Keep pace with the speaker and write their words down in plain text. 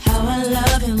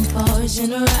your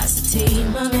generosity,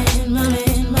 my man, my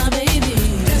man, my baby.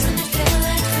 Doesn't it feel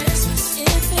like Christmas? It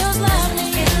feels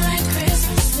lovely. Feel like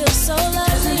Christmas. Feels so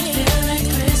lovely. Doesn't it feel like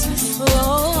Christmas?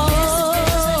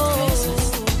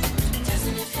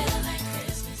 Doesn't it feel like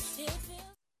Christmas?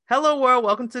 Hello, world.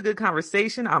 Welcome to Good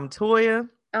Conversation. I'm Toya.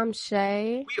 I'm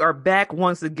Shay. We are back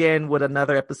once again with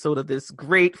another episode of this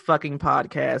great fucking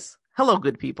podcast. Hello,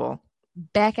 good people.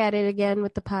 Back at it again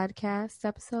with the podcast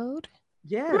episode.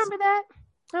 Yes. Remember that?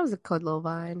 That was a good little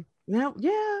vine. Yeah,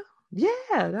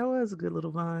 that was a good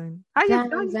little vine. How you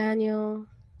doing, Daniel?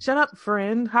 Shut up,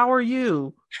 friend. How are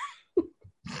you?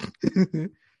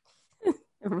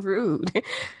 Rude.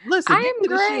 Listen, I am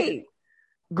great.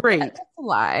 Great. That's a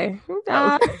lie.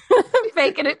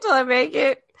 Faking it till I make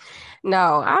it.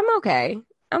 No, I'm okay.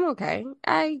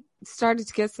 I started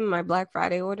to get some of my Black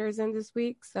Friday orders in this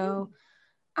week, so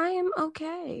I am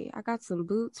okay. I got some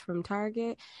boots from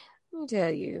Target. Let me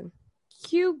tell you,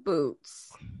 cute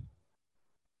boots.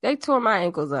 They tore my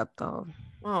ankles up, though.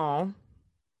 Oh.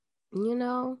 You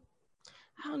know,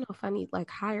 I don't know if I need like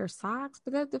higher socks,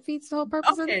 but that defeats the whole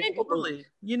purpose of the ankle boot. Really.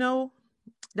 You know,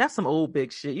 that's some old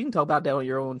big shit. You can talk about that on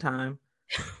your own time.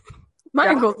 My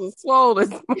ankles are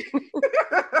swollen.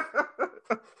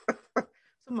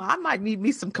 I might need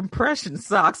me some compression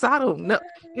socks. I don't know.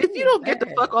 If you don't get the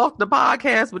fuck off the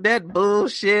podcast with that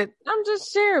bullshit. I'm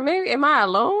just sharing. Maybe, am I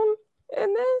alone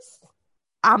in this?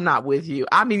 I'm not with you.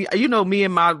 I mean, you know, me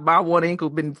and my one ankle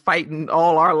been fighting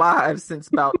all our lives since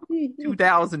about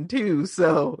 2002.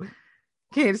 So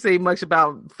can't say much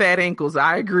about fat ankles.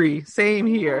 I agree. Same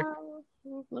here.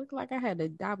 Looked like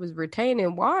I was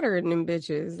retaining water in them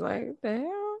bitches. Like, what the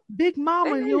hell? Big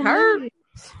mama, you hurt.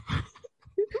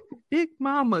 Big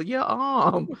mama, your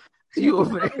arm. You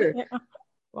over there.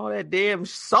 All that damn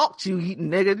salt you eating,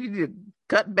 nigga. You need to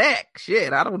cut back.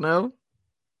 Shit, I don't know.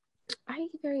 I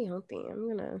eat very healthy.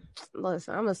 I'm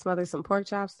gonna smother some pork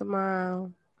chops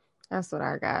tomorrow. That's what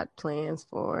I got plans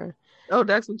for. Oh,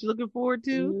 that's what you're looking forward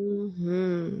to?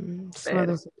 Mm-hmm.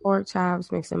 Smother some pork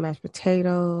chops, make some mashed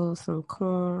potatoes, some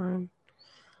corn.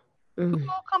 Who's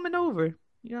all coming over?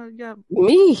 Yeah.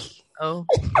 Me. Oh.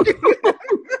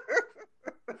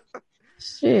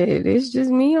 Shit, it's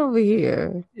just me over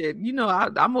here. Yeah, you know,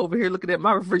 I'm over here looking at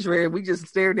my refrigerator. We just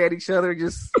staring at each other.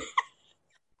 Just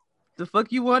the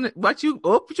fuck you want? What you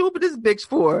open this bitch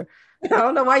for? I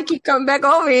don't know why you keep coming back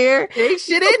over here. Ain't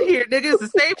shit in here, nigga. It's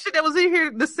the same shit that was in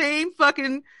here. The same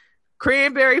fucking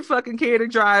cranberry fucking Canada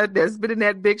Dry that's been in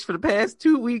that bitch for the past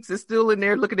 2 weeks is still in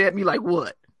there looking at me like,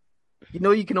 what? You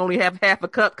know, you can only have half a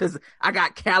cup because I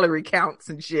got calorie counts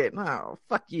and shit. Oh,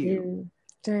 fuck you.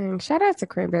 Dang, shout out to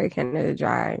Cranberry Canada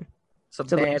Dry. Some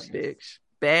bad bitch.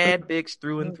 Bad bitch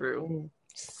through and through.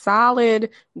 Solid,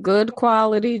 good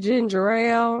quality ginger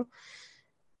ale.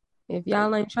 If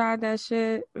y'all ain't tried that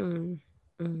shit,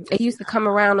 it used to come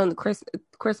around on the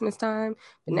Christmas time,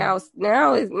 but now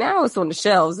it's on the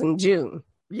shelves in June.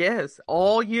 Yes,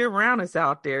 all year round it's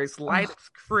out there. It's light, it's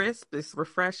crisp, it's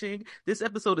refreshing. This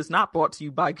episode is not brought to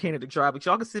you by Canada Dry, but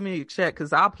y'all can send me a check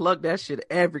because I'll plug that shit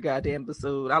every goddamn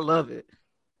episode. I love it.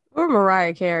 Or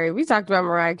Mariah Carey. We talked about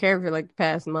Mariah Carey for like the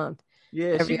past month.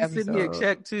 Yeah, she can send me a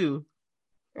check too.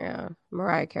 Yeah,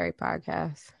 Mariah Carey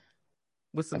podcast.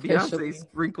 With some Beyonce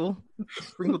sprinkled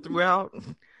throughout.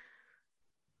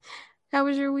 How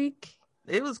was your week?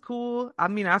 It was cool. I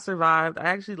mean, I survived. I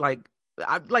actually like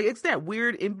it's that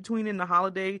weird in between in the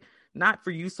holiday. Not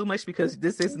for you so much because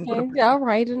this isn't all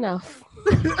right enough.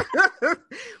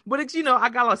 But it's, you know, I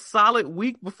got a solid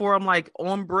week before I'm like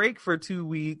on break for 2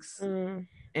 weeks.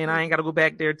 And I ain't got to go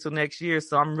back there till next year.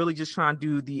 So I'm really just trying to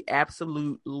do the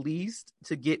absolute least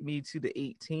to get me to the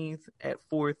 18th at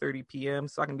 4:30 p.m.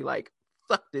 So I can be like,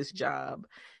 fuck this job.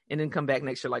 And then come back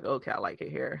next year like, okay, I like it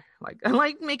here. Like, I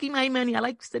like making my money. I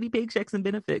like steady paychecks and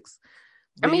benefits.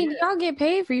 But I mean, y'all get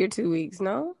paid for your 2 weeks,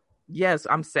 no? Yes,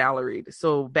 I'm salaried.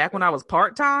 So back when I was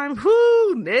part-time,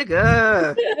 whoo,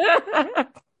 nigga.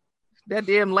 That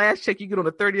damn last check you get on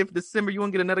the 30th of December, you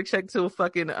won't get another check till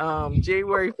fucking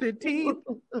January 15th.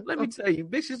 Let me tell you,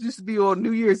 bitches used to be on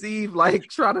New Year's Eve, like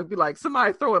trying to be like,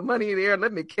 somebody throwing money in the air,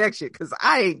 let me catch it, because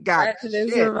I ain't got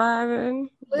shit. Surviving.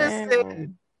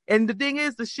 Listen. And the thing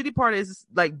is, the shitty part is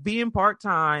like being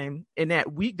part-time in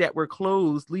that week that we're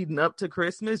closed leading up to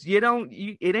Christmas. It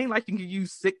ain't like you can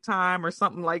use sick time or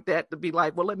something like that to be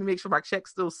like, well, let me make sure my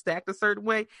check's still stacked a certain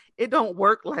way. It don't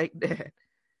work like that.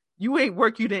 You ain't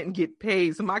work, you didn't get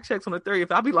paid. So my check's on the 30th.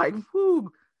 I'll be like,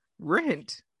 whoo,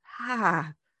 rent.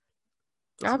 I'll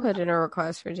put in a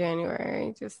request for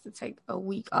January just to take a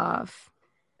week off.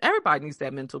 Everybody needs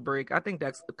that mental break. I think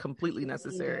that's completely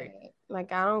necessary. Yeah.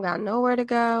 Like, I don't got nowhere to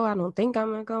go. I don't think I'm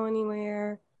going to go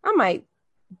anywhere. I might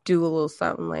do a little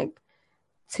something, like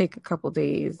take a couple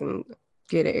days and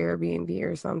get an Airbnb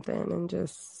or something and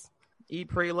just Eat,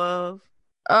 pray, love.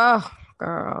 oh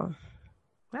girl.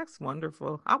 That's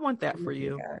wonderful. I want that for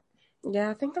you. Yeah,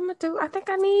 I think I think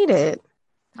I need it.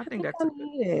 I think I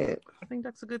need it. I think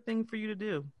that's a good thing for you to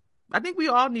do. I think we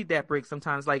all need that break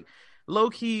sometimes. Like, low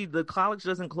key, the college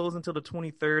doesn't close until the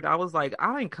 23rd. I was like,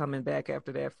 I ain't coming back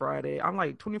after that Friday. I'm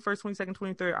like, 21st, 22nd,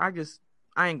 23rd.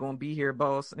 I ain't gonna be here,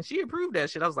 boss. And she approved that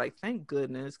shit. I was like, thank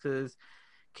goodness, because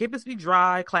campus be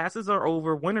dry, classes are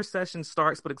over, winter session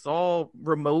starts, but it's all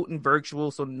remote and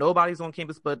virtual, so nobody's on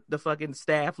campus but the fucking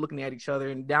staff looking at each other.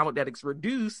 And down with that, it's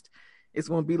reduced. It's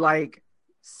gonna be like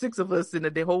 6 of us in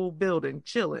the whole building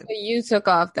chilling. So you took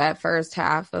off that first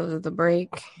half of the break?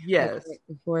 Yes. Like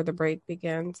before the break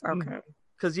begins? Okay.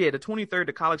 Because, the 23rd,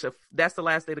 the college, that's the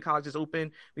last day the college is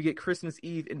open. We get Christmas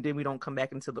Eve, and then we don't come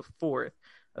back until the 4th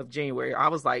of January. I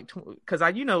was like, because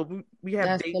we have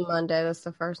That's days. the Monday. That's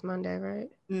the first Monday, right?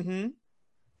 Mm-hmm.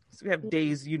 So we have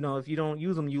days, if you don't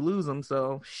use them, you lose them.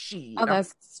 So, shit. Oh,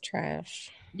 that's trash.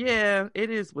 Yeah,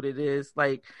 it is what it is.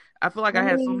 Like, I feel like I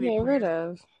had so many. Getting rid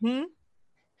of?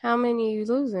 How many you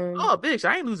losing? Oh, bitch,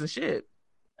 I ain't losing shit.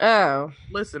 Oh.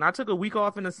 Listen, I took a week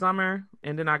off in the summer,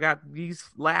 and then I got these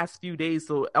last few days.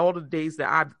 So all the days that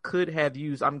I could have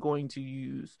used, I'm going to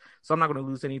use. So I'm not going to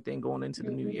lose anything going into the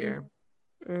new year.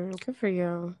 Good for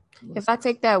you. If I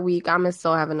take that week, I'm going to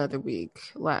still have another week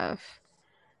left.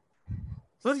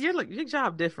 Well, your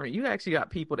job different. You actually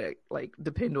got people that like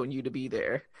depend on you to be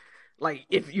there. Like,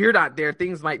 if you're not there,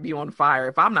 things might be on fire.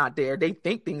 If I'm not there, they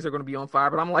think things are going to be on fire.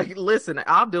 But I'm like, listen,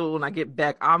 I'll do it when I get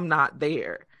back. I'm not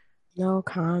there. No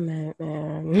comment,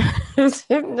 man.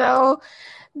 No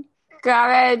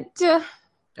comment.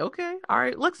 Okay. All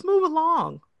right. Let's move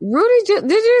along.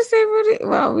 Did you say Rudy?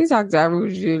 Well, we talked about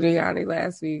Rudy Giuliani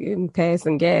last week and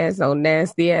passing gas on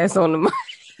nasty ass on the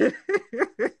mic.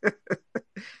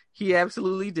 He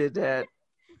absolutely did that.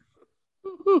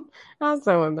 I'm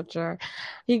so immature.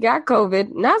 He got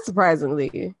COVID, not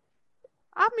surprisingly.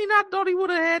 I mean, I thought he would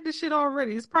have had this shit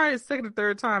already. It's probably his second or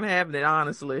third time having it,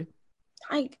 honestly.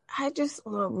 I just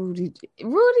want Rudy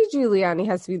Giuliani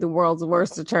has to be the world's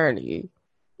worst attorney.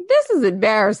 This is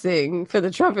embarrassing for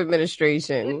the Trump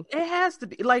administration. It has to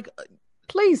be. Like,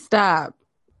 please stop.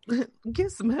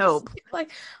 Get some help.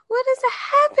 Like, what is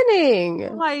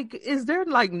happening? Like, is there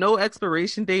like no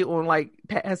expiration date on like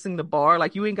passing the bar?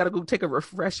 Like, you ain't got to go take a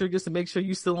refresher just to make sure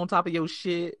you still on top of your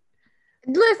shit.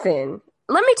 Listen,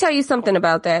 let me tell you something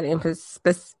about that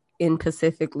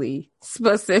specifically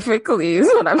is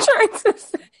what I'm trying to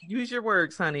say. Use your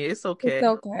words, honey. It's okay. It's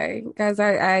okay. Guys,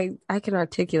 I can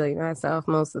articulate myself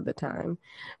most of the time.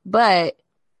 But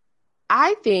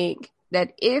I think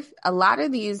that if a lot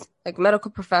of these like medical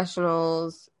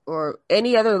professionals or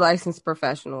any other licensed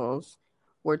professionals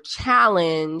were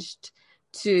challenged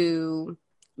to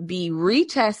be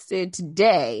retested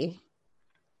today,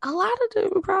 a lot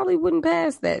of them probably wouldn't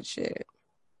pass that shit.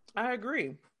 I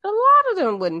agree. A lot of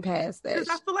them wouldn't pass that.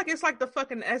 I feel like it's like the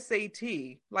fucking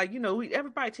SAT. Like,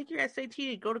 everybody take your SAT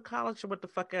and go to college or what the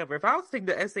fuck ever. If I was taking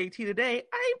the SAT today,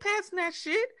 I ain't passing that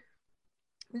shit.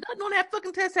 Nothing on that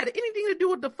fucking test had anything to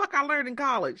do with the fuck I learned in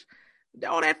college.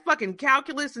 All that fucking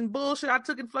calculus and bullshit I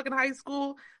took in fucking high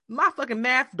school. My fucking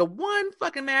math, the one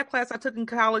fucking math class I took in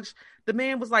college, the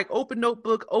man was like, open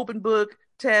notebook, open book,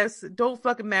 test, don't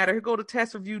fucking matter. Here go to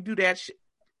test review, do that shit.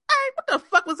 What the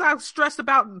fuck was I stressed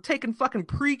about taking fucking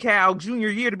pre-cal junior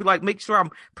year to be like, make sure I'm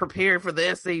prepared for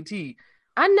the SAT?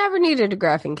 I never needed a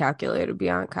graphing calculator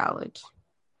beyond college.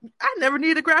 I never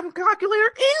needed a graphing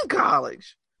calculator in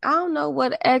college. I don't know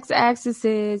what x-axis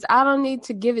is. I don't need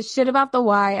to give a shit about the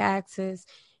y-axis.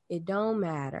 It don't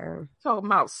matter. Talking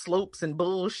about slopes and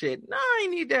bullshit. No, I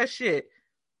ain't need that shit.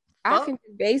 I can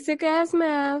do basic ass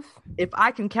math. If I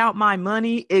can count my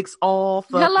money, it's all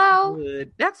fucking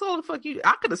good. That's all the fuck you.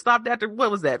 I could have stopped after,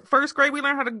 what was that? First grade, we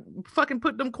learned how to fucking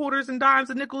put them quarters and dimes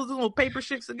and nickels and little paper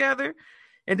shits together.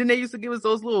 And then they used to give us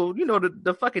those little,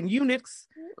 the fucking units.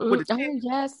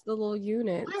 Yes, the little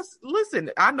units. Listen,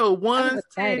 I know ones,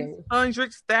 tens,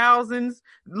 hundreds, thousands.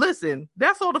 Listen,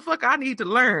 that's all the fuck I need to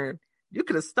learn. You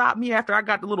could have stopped me after I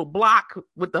got the little block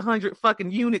with the 100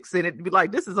 fucking units in it to be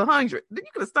like, this is 100. Then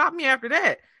you could have stopped me after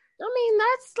that. I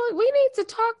mean, we need to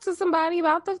talk to somebody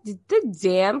about the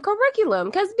damn curriculum.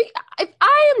 Because if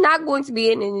I am not going to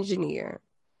be an engineer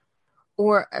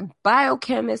or a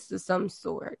biochemist of some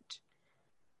sort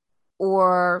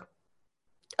or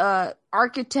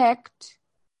architect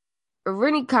or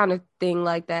any kind of thing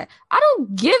like that, I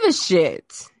don't give a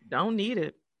shit. Don't need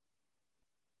it.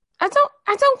 I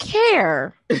don't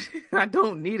care. I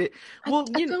don't need it. Well,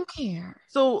 I don't care.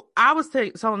 So I was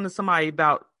telling to somebody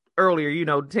about earlier,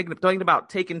 thinking about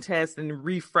taking tests and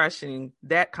refreshing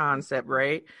that concept,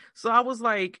 right? So I was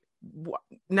like,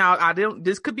 now I don't.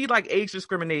 This could be like age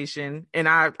discrimination, and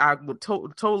I would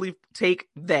totally take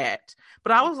that.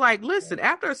 But I was like, listen,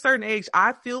 after a certain age,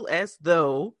 I feel as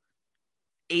though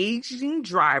aging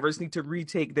drivers need to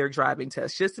retake their driving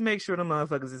test just to make sure the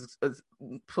motherfuckers is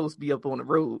supposed to be up on the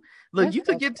road. Look, you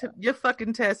could get your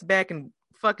fucking test back in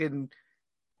fucking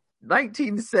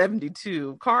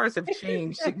 1972. Cars have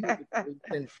changed significantly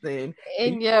since then.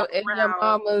 In your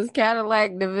mama's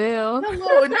Cadillac DeVille.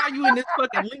 Hello, and now you in this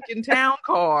fucking Lincoln Town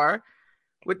car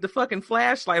with the fucking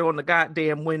flashlight on the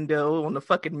goddamn window, on the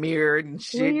fucking mirror and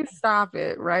shit. Please stop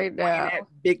it right now. That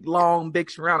big long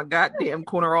bitch around a goddamn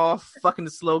corner off, fucking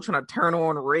slow, trying to turn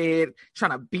on red,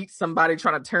 trying to beat somebody,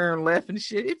 trying to turn left and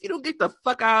shit. If you don't get the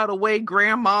fuck out of the way,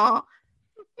 grandma.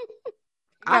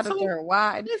 I gotta turn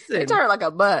wide. Listen, they turn like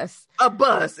a bus. A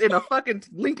bus in a fucking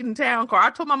Lincoln Town car.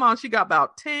 I told my mom she got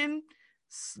about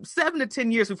 7 to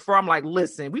 10 years before I'm like,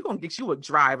 listen, we're gonna get you a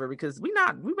driver because we're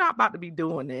not about to be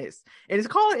doing this. And it's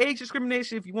called age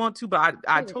discrimination if you want to, but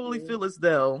I totally feel as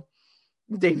though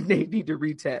they need to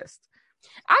retest.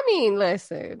 I mean,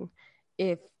 listen,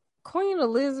 if Queen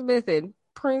Elizabeth and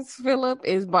Prince Philip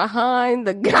is behind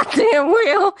the goddamn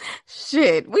wheel,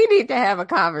 shit, we need to have a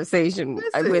conversation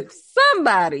with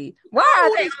somebody. Why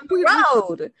are they on the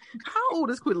road? How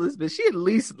old is Queen Elizabeth? She at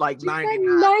least like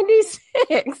 99.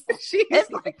 96. She's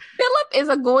like, Philip is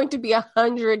going to be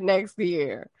 100 next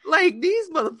year. Like, these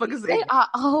motherfuckers, they are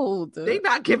old. They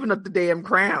not giving up the damn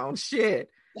crown. Shit.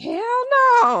 Hell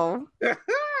no.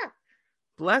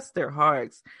 Bless their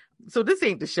hearts. So this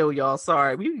ain't the show, y'all.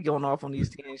 Sorry, we be going off on these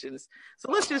tangents.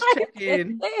 So let's just check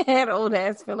in. They had old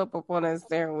ass Philip up on that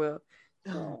steering wheel.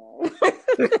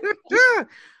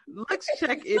 Let's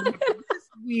check in this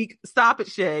week. Stop it,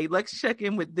 Shay. Let's check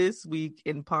in with this week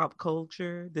in pop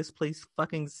culture. This place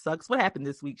fucking sucks. What happened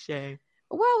this week, Shay?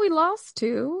 Well, we lost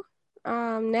two.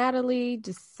 Natalie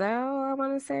Desselle, I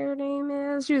want to say her name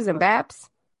is. She was in Baps.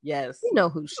 Yes. You know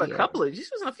who she is. She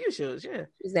was in a few shows, yeah.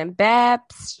 She was in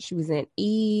Baps. She was in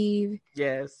Eve.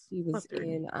 Yes. She was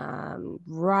in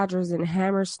Rodgers and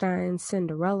Hammerstein,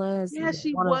 Cinderella. Yeah,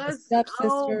 she was.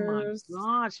 Stepsisters. Oh my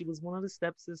God, she was one of the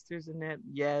stepsisters in that.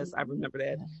 Yes, I remember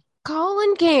that.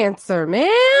 Colon cancer, man.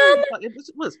 It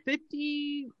was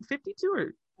 50, 52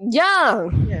 or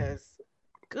young. Yes.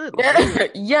 Good.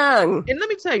 Young. And let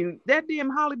me tell you, that damn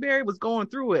Halle Berry was going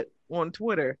through it on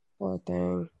Twitter. Poor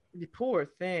thing. The poor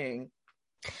thing.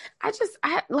 I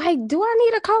like, do I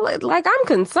need a colon? Like, I'm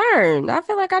concerned. I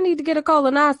feel like I need to get a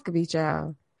colonoscopy,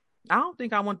 child. I don't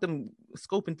think I want them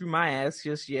scoping through my ass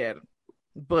just yet.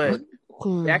 But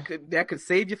that could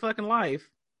save your fucking life.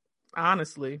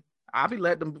 Honestly. I'll be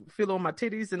letting them feel on my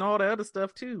titties and all the other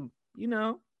stuff too. You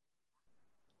know.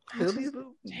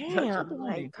 Damn,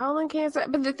 like colon cancer.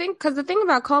 But the thing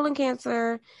about colon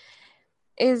cancer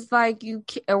is like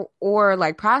or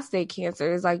like prostate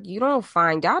cancer is like you don't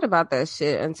find out about that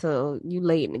shit until you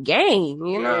late in the game,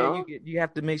 you know. You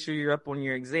have to make sure you're up on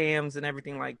your exams and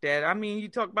everything like that. I mean, you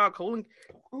talk about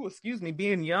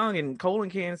being young and colon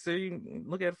cancer. You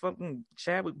look at fucking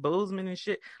Chadwick Boseman and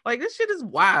shit. Like, this shit is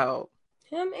wild.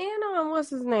 Him and what's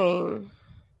his name?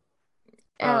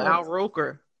 Al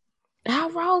Roker.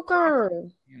 Al Roker.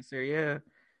 Cancer, yeah.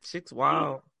 Shit's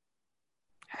wild.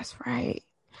 That's right.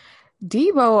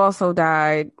 Debo also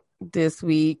died this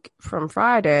week from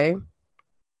Friday.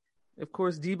 Of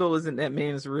course, Debo isn't that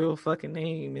man's real fucking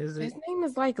name, is it? His name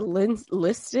is like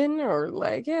Liston, or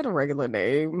like he had a regular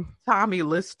name. Tommy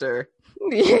Lister.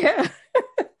 Yeah.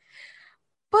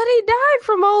 But he died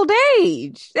from old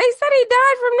age. They said he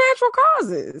died from natural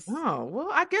causes. Oh, well,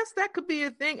 I guess that could be a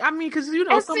thing. I mean, because, you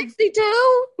know. At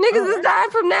 62? Niggas has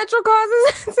died from natural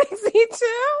causes at 62?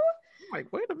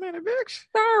 Like, wait a minute, bitch.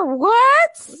 Sir,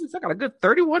 what? I got a good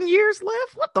 31 years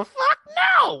left? What the fuck?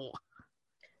 No.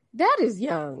 That is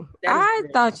young. I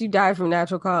thought you died from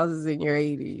natural causes in your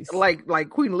 80s. Like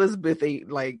Queen Elizabeth ate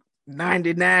like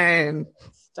 99.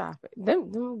 Stop it.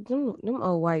 Them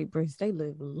old white Brits, they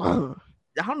live long.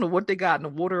 I don't know what they got in the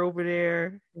water over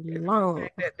there. Long. The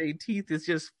fact that their teeth is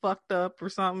just fucked up or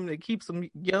something. It keeps them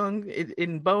young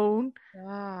in bone.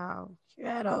 Wow.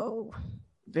 Ghetto.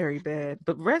 Very bad.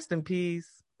 But rest in peace.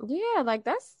 Yeah, like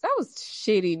that was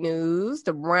shitty news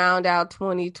to round out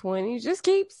 2020. Just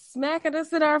keep smacking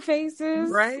us in our faces.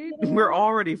 Right? You know? We're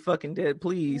already fucking dead.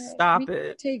 Please stop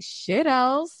it. Take shit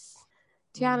else.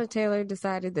 Tiana Taylor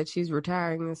decided that she's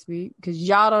retiring this week because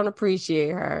y'all don't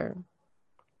appreciate her.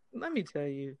 Let me tell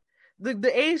you,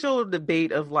 the age-old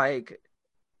debate of like,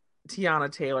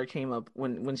 Tiana Taylor came up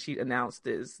when she announced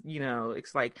this.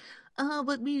 It's like, oh,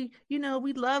 but we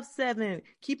love Seven,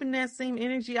 keeping that same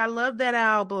energy. I love that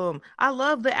album. I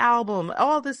love the album.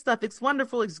 All this stuff. It's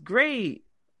wonderful. It's great.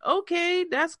 Okay,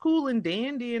 that's cool and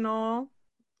dandy and all.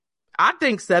 I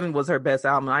think Seven was her best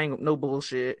album. I ain't no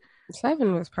bullshit.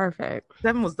 Seven was perfect.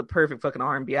 Seven was the perfect fucking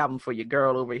R&B album for your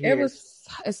girl over here.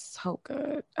 It's so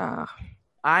good.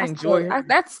 I enjoy it.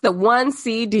 That's the one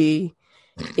CD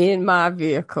in my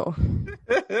vehicle.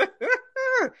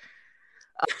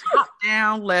 Top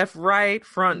down, left, right,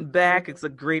 front, and back. It's a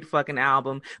great fucking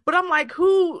album. But I'm like,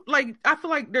 I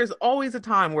feel like there's always a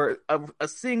time where a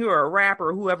singer or a rapper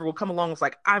or whoever will come along and it's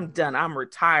like, I'm done, I'm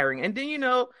retiring. And then,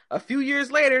 a few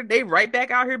years later, they right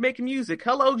back out here making music.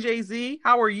 Hello, Jay-Z.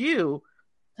 How are you?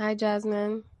 Hi,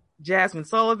 Jasmine. Jasmine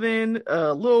Sullivan,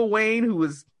 Lil Wayne, who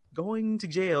is going to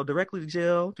jail, directly to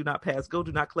jail. Do not pass go,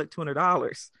 do not collect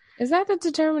 $200. Is that the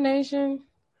determination?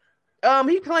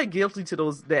 He pled guilty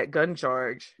to that gun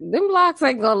charge. Them blocks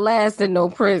ain't gonna last in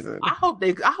no prison. I hope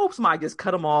somebody just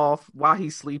cut him off while he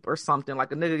sleep or something.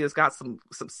 Like a nigga just got some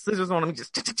scissors on him,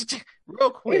 just real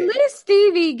quick. At least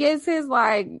Stevie gets his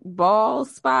ball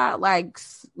spot like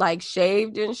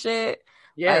shaved and shit.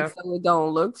 Yeah, so it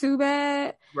don't look too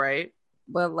bad. Right.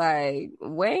 But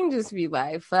Wayne just be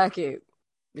like, fuck it.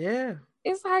 Yeah.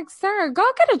 It's like, sir, go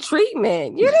get a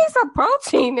treatment. You need some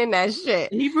protein in that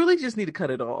shit. He really just need to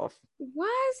cut it off.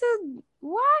 Why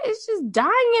it's just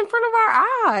dying in front of our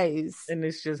eyes? And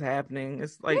it's just happening.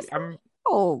 It's like, don't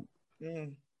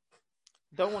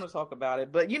want to talk about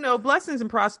it. But, blessings and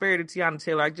prosperity to Tiana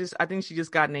Taylor. I think she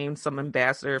just got named some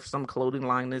ambassador for some clothing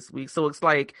line this week. So it's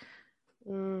like...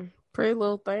 Pretty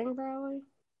Little Thing, probably?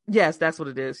 Yes, that's what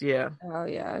it is. Yeah. Oh,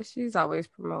 yeah. She's always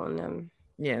promoting them.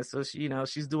 Yeah, so she,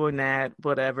 she's doing that,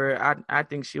 whatever. I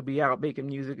think she'll be out making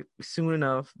music soon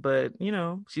enough, but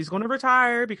she's going to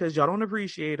retire because y'all don't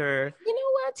appreciate her. You know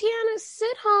what, Tiana?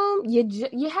 Sit home.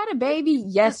 You had a baby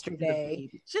yesterday,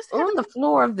 just on the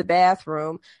floor of the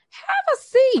bathroom. Have a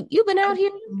seat. You've been out here,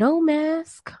 no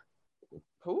mask.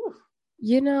 Ooh.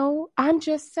 I'm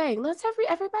just saying. Let's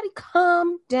everybody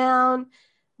calm down,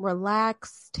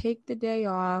 relax, take the day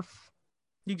off.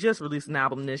 You just released an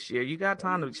album this year. You got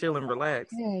time to chill and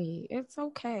relax. Hey, it's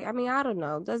okay. I mean, I don't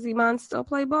know. Does Iman still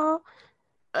play ball?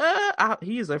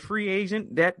 He is a free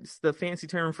agent. That's the fancy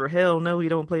term for hell no, he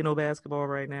don't play no basketball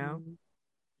right now.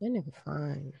 That nigga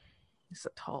fine. It's a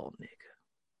tall nigga.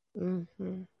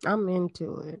 Mm-hmm. I'm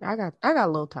into it. I got a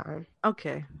little time.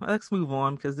 Okay, let's move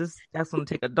on because that's going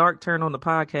to take a dark turn on the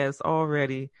podcast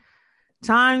already.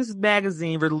 Times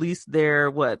Magazine released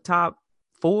their top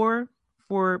 4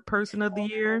 for Person of the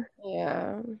Year.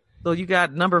 Yeah. So you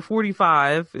got number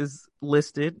 45 is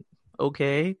listed.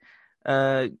 Okay.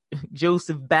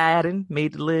 Joseph Biden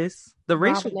made the list. The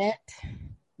racial Robinette.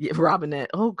 Yeah, Robinette.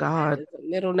 Oh God. That's a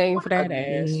middle name for that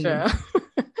ass child.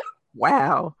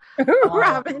 Wow.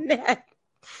 Robinette.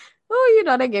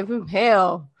 Oh, they gave him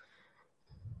hell.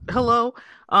 Hello.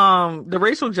 The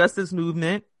racial justice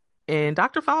movement and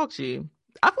Dr. Fauci.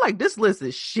 I feel like this list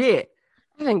is shit.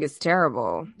 I think it's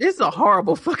terrible. It's a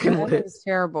horrible fucking list. It's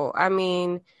terrible. I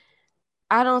mean,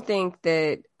 I don't think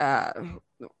that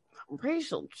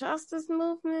racial justice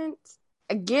movement,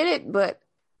 I get it, but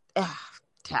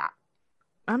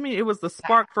I mean, it was the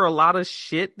spark for a lot of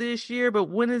shit this year, but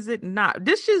when is it not?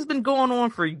 This shit's been going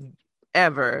on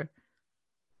forever.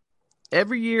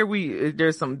 Every year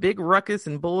there's some big ruckus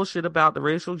and bullshit about the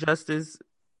racial justice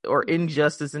or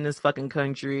injustice in this fucking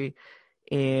country,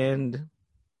 and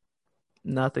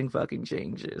nothing fucking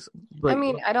changes. But, I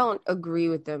mean, I don't agree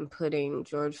with them putting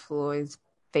George Floyd's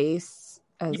face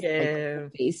as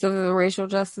the face of the racial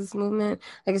justice movement.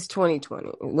 Like, it's 2020.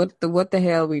 What the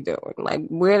hell are we doing? Like,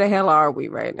 where the hell are we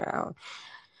right now?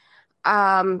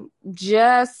 And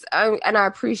I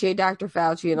appreciate Dr.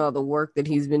 Fauci and all the work that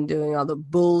he's been doing, all the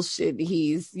bullshit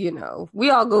we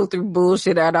all go through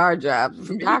bullshit at our jobs.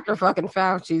 Dr. fucking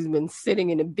Fauci's been sitting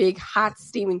in a big hot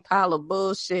steaming pile of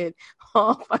bullshit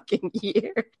all fucking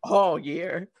year. All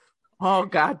year. All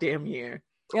goddamn year.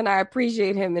 And I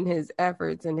appreciate him and his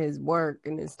efforts and his work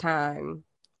and his time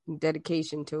and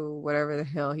dedication to whatever the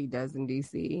hell he does in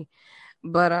DC.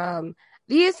 But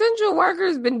the essential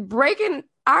workers been breaking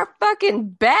our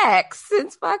fucking backs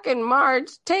since fucking March,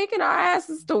 taking our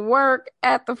asses to work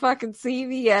at the fucking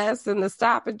CVS and the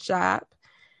Stop and Shop.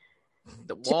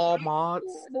 The Walmarts,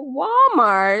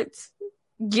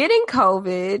 getting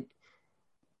COVID.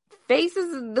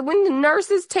 Faces, when the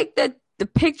nurses take the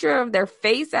picture of their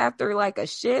face after like a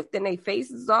shift and their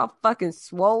faces all fucking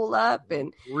swole up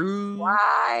and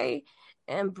why?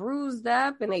 and bruised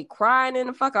up, and they crying in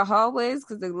the fucking hallways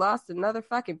because they lost another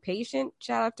fucking patient.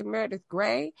 Shout out to Meredith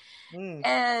Grey.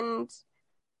 And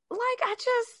like, I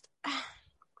just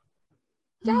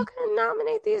y'all can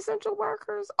nominate the essential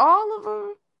workers, all of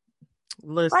them.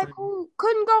 Listen, Like, who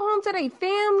couldn't go home to their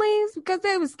families because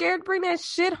they was scared to bring that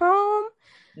shit home.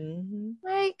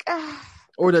 Like,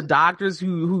 or the doctors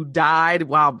who died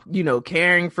while, you know,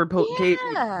 caring for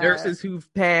nurses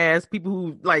who've passed, people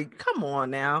who, like, come on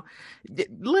now.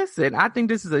 Listen, I think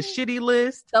this is a shitty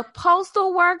list. The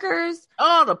postal workers.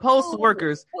 Oh, the postal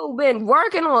workers who've been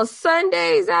working on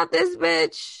Sundays out this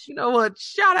bitch. You know what?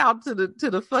 Shout out to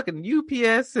the fucking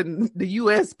UPS and the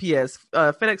USPS.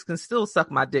 FedEx can still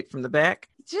suck my dick from the back.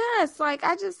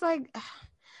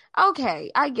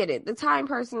 Okay, I get it. The Time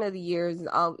Person of the Year is,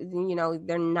 you know,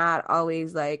 they're not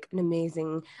always like an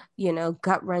amazing, you know,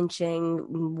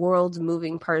 gut-wrenching,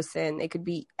 world-moving person. They could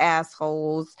be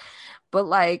assholes. But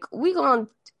like, we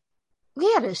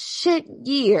had a shit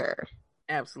year.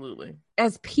 Absolutely.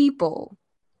 As people.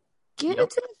 Give it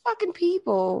to the fucking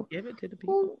people. Give it to the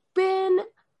people. Who've been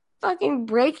fucking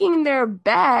breaking their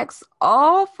backs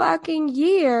all fucking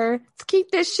year to keep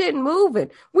this shit moving.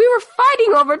 We were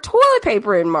fighting over toilet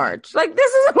paper in March. Like,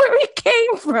 this is where we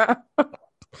came from.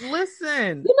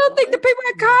 Listen. You don't think the people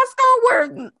at Costco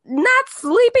were not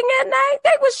sleeping at night?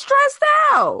 They were stressed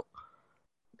out.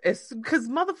 It's because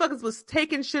motherfuckers was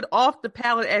taking shit off the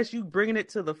pallet as you bringing it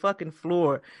to the fucking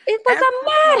floor. It was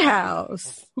a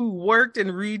madhouse. Who worked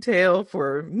in retail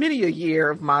for many a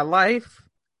year of my life.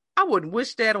 I wouldn't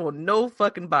wish that on no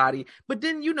fucking body. But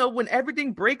then, you know, when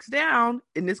everything breaks down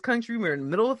in this country, we're in the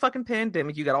middle of a fucking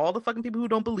pandemic. You got all the fucking people who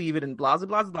don't believe it and blah, blah,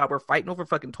 blah, blah. We're fighting over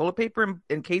fucking toilet paper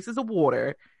and cases of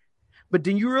water. But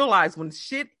then you realize when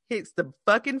shit hits the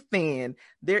fucking fan,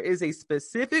 there is a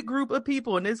specific group of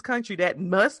people in this country that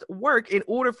must work in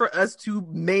order for us to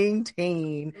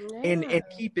maintain and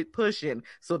keep it pushing.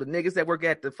 So the niggas that work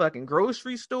at the fucking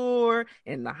grocery store,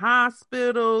 in the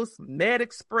hospitals, Med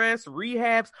Express,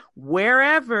 rehabs,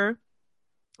 wherever,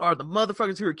 are the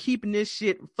motherfuckers who are keeping this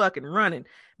shit fucking running.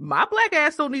 My black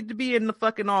ass don't need to be in the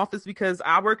fucking office because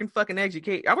I work in fucking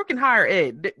education. I work in higher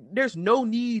ed. There's no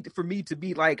need for me to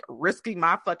be like risking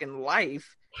my fucking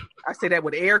life. I say that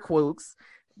with air quotes,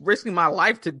 risking my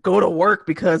life to go to work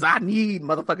because I need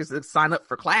motherfuckers to sign up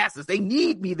for classes. They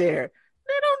need me there.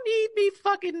 They don't need me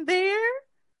fucking there.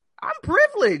 I'm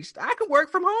privileged. I can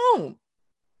work from home.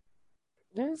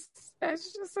 That's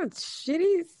just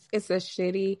it's a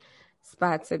shitty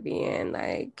spot to be in.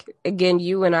 Like, again,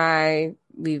 you and I,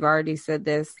 we've already said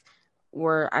this,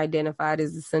 were identified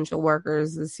as essential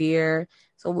workers this year.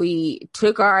 So we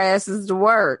took our asses to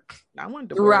work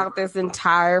throughout this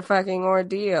entire fucking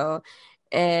ordeal.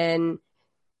 And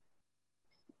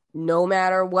no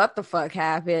matter what the fuck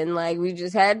happened, like, we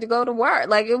just had to go to work.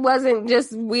 Like, it wasn't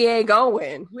just, we ain't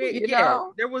going. You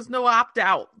know? There was no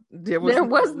opt-out. There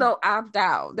was no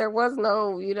opt-out. There was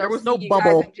no, you know, there was no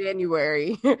bubble. In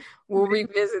January. We'll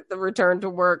revisit the return to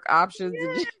work options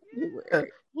in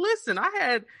January. Listen, I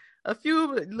had a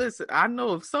few. Listen, I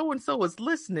know if so-and-so is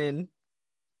listening,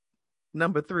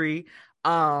 number 3,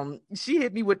 she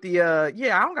hit me with the, I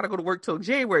don't gotta go to work till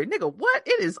January. Nigga, what?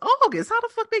 It is August. How the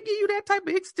fuck they give you that type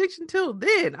of extension till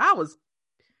then? I was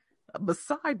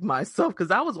beside myself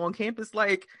because I was on campus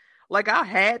like I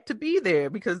had to be there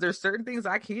because there's certain things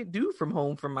I can't do from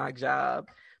home for my job.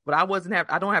 But I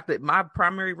don't have to, my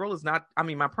primary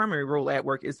role at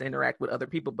work is to interact with other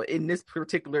people. But in this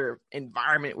particular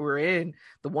environment we're in,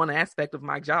 the one aspect of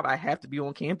my job I have to be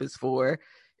on campus for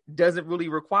doesn't really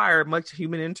require much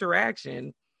human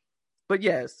interaction. But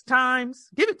yes, times,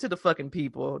 give it to the fucking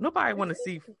people. Nobody want to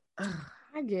see.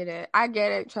 I get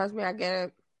it. Trust me, I get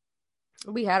it.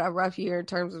 We had a rough year in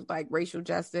terms of like racial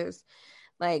justice.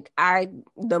 Like,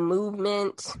 the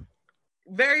movement.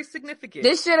 Very significant.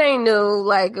 This shit ain't new.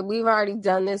 Like, we've already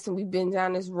done this and we've been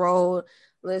down this road.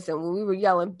 Listen, when we were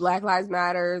yelling Black Lives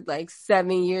Matter like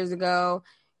 7 years ago,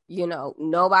 you know,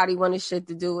 nobody wanted shit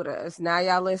to do with us. Now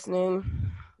y'all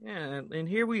listening. Yeah, and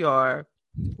here we are.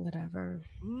 Whatever.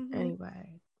 Mm-hmm.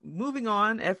 Anyway. Moving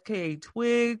on, FKA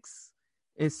Twigs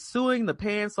is suing the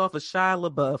pants off of Shia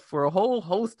LaBeouf for a whole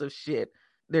host of shit.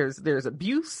 There's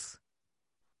abuse.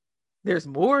 There's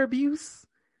more abuse.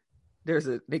 There's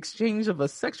an exchange of a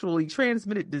sexually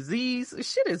transmitted disease.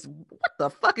 Shit is, what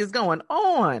the fuck is going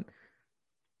on?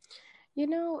 You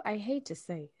know, I hate to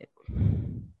say it,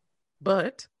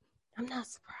 but I'm not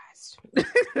surprised.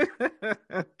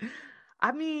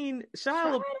 I mean, Shia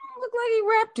don't look like he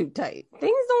wrapped too tight.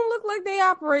 Things don't look like they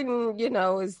operating, you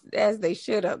know, as they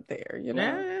should up there, you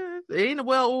know? ain't a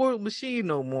well-oiled machine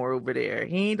no more over there.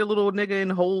 He ain't a little nigga in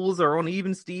holes or on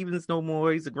Even Stevens no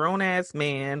more. He's a grown-ass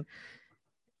man.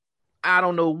 I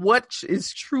don't know what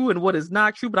is true and what is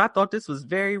not true, but I thought this was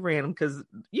very random because,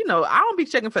 I don't be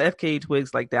checking for FKA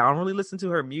Twigs like that. I don't really listen to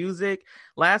her music.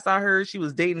 Last I heard, she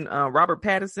was dating Robert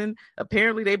Pattinson.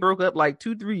 Apparently, they broke up like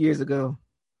 2-3 years ago.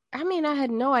 I mean, I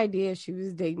had no idea she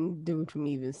was dating dude from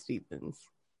Even Stevens.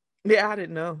 Yeah, I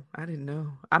didn't know.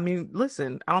 I mean,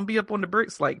 listen, I don't be up on the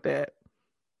bricks like that.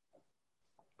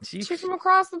 She from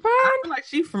across the pond? I feel like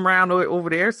she from around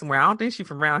over there somewhere. I don't think she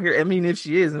from around here. I mean, if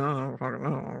she is, I don't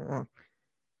know.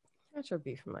 I should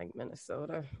be from like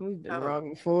Minnesota. We've been wrong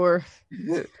before.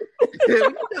 The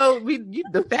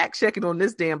fact checking on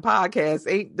this damn podcast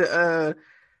ain't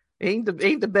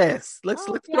the best. Let's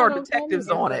put our detectives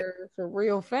on it for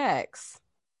real facts.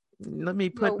 Let me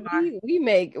put we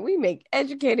make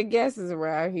educated guesses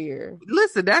around here.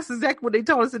 Listen, that's exactly what they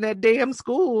told us in that damn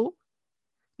school.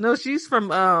 No, she's from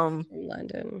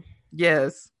London.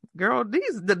 Yes, girl.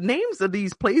 The names of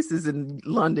these places in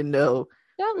London, though.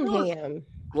 Cheltenham,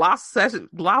 Gloucestershire.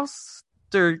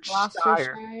 What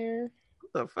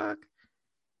the fuck?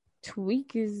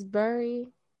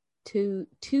 Tewkesbury.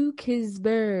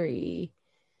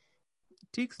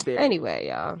 Tewkesbury. Anyway,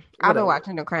 y'all, I've been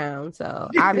watching The Crown, so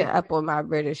I've been up on my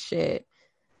British shit.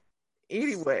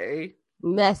 Anyway,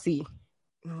 messy.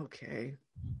 Okay.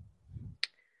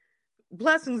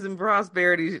 Blessings and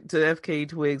prosperity to FK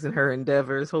Twigs and her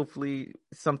endeavors. Hopefully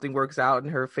something works out in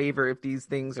her favor if these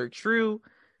things are true.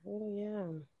 Oh, yeah.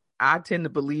 I tend to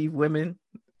believe women.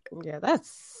 Yeah, that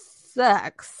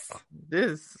sucks.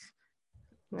 This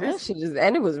shit just,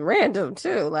 and it was random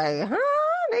too. Like, huh?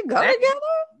 They go together?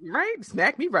 Right?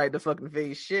 Smack me right in the fucking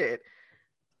face. Shit.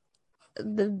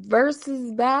 The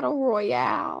versus battle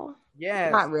royale.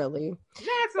 Yes. Not really.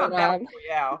 That's not battle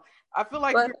royale. I feel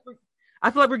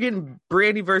like we're getting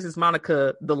Brandy versus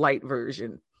Monica, the light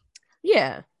version.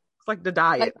 Yeah. It's like the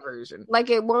diet version. Like,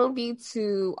 it won't be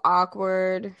too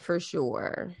awkward for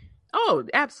sure. Oh,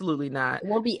 absolutely not. It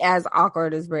won't be as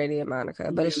awkward as Brandy and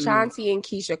Monica. But Ashanti and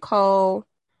Keisha Cole,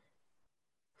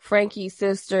 Frankie's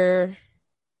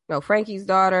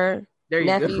daughter,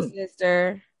 nephew's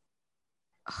sister,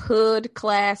 hood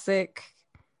classic.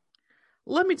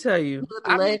 Let me tell you,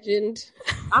 legend.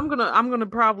 I'm gonna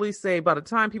probably say by the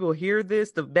time people hear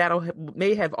this, the battle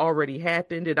may have already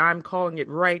happened, and I'm calling it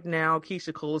right now.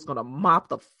 Keisha Cole is gonna mop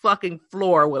the fucking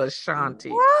floor with Ashanti.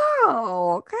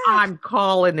 Wow, okay. I'm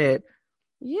calling it.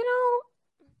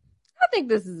 I think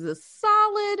this is a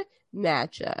solid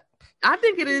matchup. I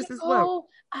think it is as well.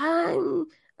 I'm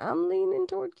leaning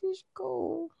toward Keisha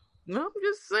Cole. No, I'm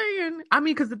just saying. I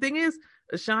mean, because the thing is,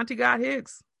 Ashanti got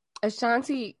hits.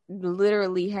 Ashanti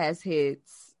literally has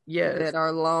hits that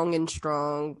are long and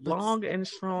strong.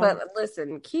 But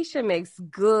listen, Keisha makes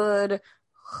good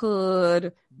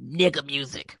hood nigga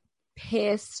music.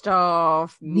 Pissed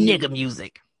off nigga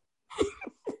music.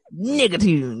 Nigga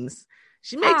tunes.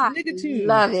 She makes nigga tunes.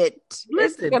 Love it.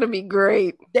 Listen, it's gonna be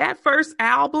great. That first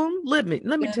album, let me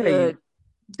tell you.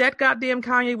 That goddamn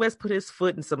Kanye West put his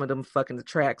foot in some of them fucking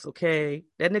tracks, okay?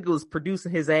 That nigga was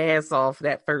producing his ass off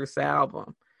that first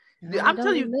album. I'm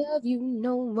telling you. I don't love you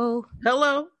no more.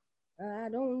 Hello? I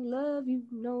don't love you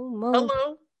no more.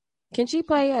 Hello? Can she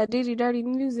play Diddy Dirty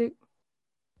Music?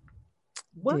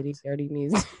 What? Diddy Dirty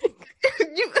Music.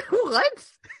 What?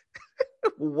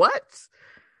 What?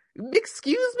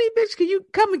 Excuse me, bitch. Can you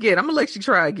come again? I'm gonna let you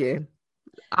try again.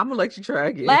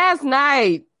 Last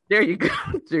night. There you go.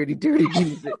 Dirty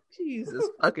music. Jesus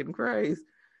fucking Christ.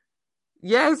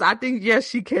 Yes, I think,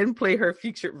 she can play her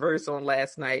featured verse on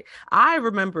Last Night. I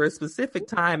remember a specific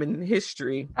time in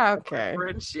history. Okay.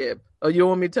 Friendship. Oh, you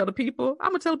want me to tell the people? I'm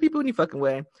going to tell the people any fucking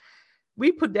way.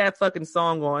 We put that fucking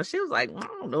song on. She was like, I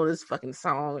don't know this fucking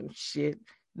song and shit.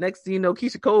 Next thing you know,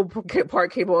 Keisha Cole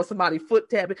part came on, somebody foot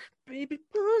tapping. Baby,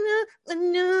 yeah.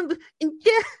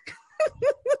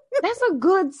 That's a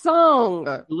good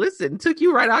song. Listen, took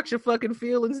you right out your fucking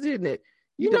feelings, didn't it?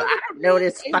 I don't know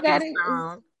this fucking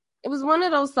song. It was one of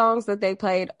those songs that they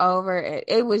played over.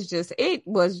 It was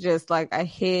just like a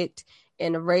hit,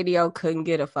 and the radio couldn't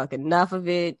get a fucking enough of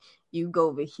it. You go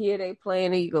over here, they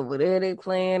playing it. You go over there, they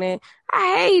playing it.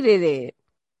 I hated it.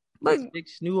 But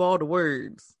bitch knew all the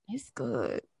words. It's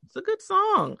good. It's a good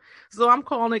song. So I'm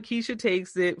calling it Keisha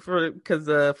takes it for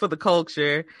the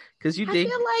culture. Because I feel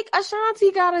like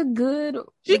Ashanti got a good.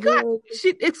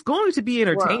 It's going to be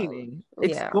entertaining.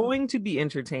 It's going to be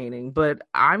entertaining. But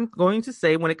I'm going to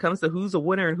say when it comes to who's a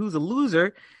winner and who's a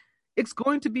loser, it's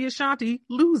going to be Ashanti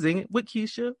losing with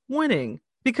Keisha winning.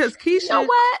 Because Keisha, You know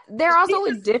what? They're also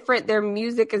Keisha's- different. Their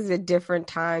music is at different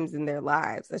times in their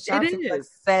lives. Ashanti was like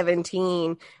is.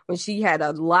 17 when she had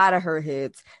a lot of her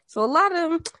hits. So a lot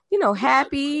of them, you know,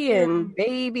 Happy and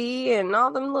Baby and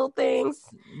all them little things.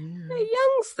 Yeah.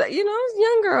 Young stuff, you know, it's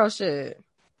young girl shit.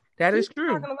 That is She's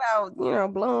true. talking about, you know,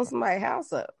 blowing somebody's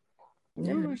house up.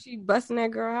 Yeah. Remember she busting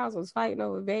that girl house, was fighting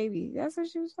over Baby. That's what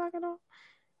she was talking about?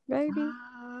 Baby.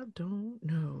 I don't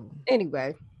know.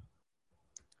 Anyway.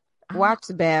 Watch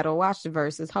the battle, watch the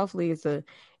verses. Hopefully it's a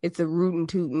rootin'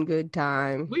 tootin' good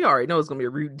time. We already know it's gonna be a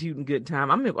rootin' tootin' good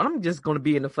time. I'm just gonna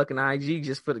be in the fucking IG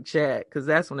just for the chat because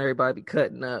that's when everybody be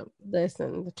cutting up.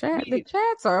 Listen, the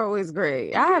chats are always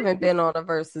great. I haven't been on a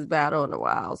versus battle in a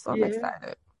while, so I'm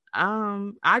excited.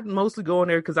 I mostly go in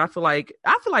there because I feel like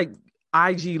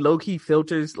IG low key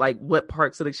filters like what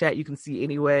parts of the chat you can see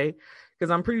anyway. Because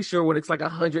I'm pretty sure when it's like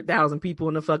 100,000 people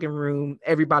in the fucking room,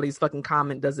 everybody's fucking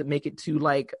comment doesn't make it to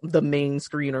like the main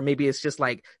screen, or maybe it's just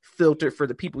like filtered for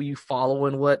the people you follow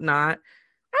and whatnot.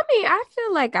 I mean, I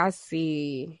feel like I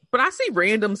see, but I see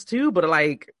randoms too. But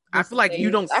like, I feel like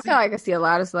you don't. I feel like I see a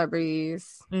lot of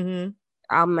celebrities. Mm-hmm.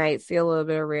 I might see a little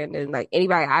bit of random, like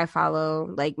anybody I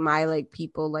follow, like my like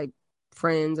people, like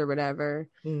friends or whatever.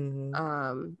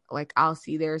 Mm-hmm. Like I'll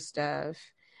see their stuff,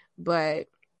 but.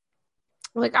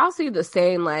 Like I'll see the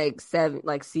same like seven,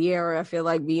 like Sierra. I feel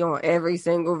like be on every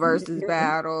single versus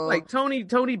battle. Like Tony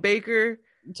Baker.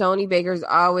 Tony Baker's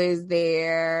always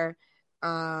there.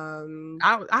 I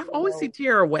always see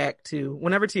Tierra Whack too.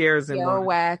 Whenever Tierra's in Tierra one.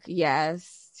 Whack,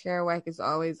 yes, Tierra Whack is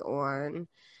always on.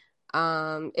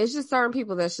 It's just certain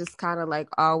people that's just kind of like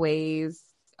always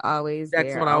That's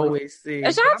there. what I always see.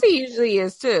 Ashanti usually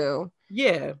is too.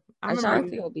 Yeah. I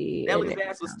Ashanti will be. Nelly's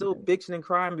ass was still bitching and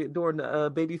crying during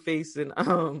the Babyface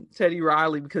and Teddy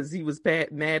Riley because he was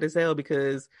mad as hell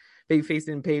because Babyface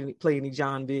didn't play any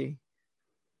John B.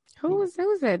 Who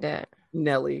said that?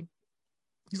 Nelly.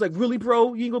 He's like, really,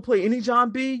 bro? You ain't gonna play any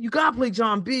John B? You gotta play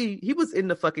John B. He was in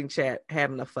the fucking chat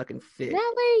having a fucking fit.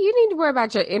 Nelly, you need to worry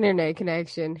about your internet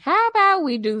connection. How about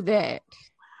we do that?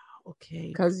 Okay.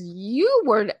 Because you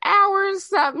were hours,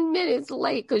 something minutes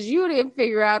late because you didn't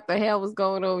figure out the hell was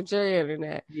going on with your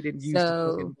internet. He didn't use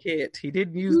the fucking kit. He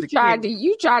didn't use the kit.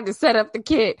 You tried to set up the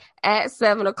kit at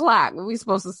 7:00 when we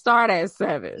supposed to start at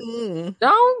 7.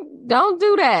 Don't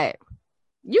do that.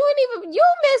 You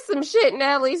missed some shit,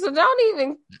 Nelly. So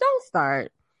don't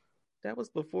start. That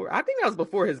was before. I think that was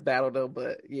before his battle though.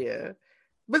 But yeah,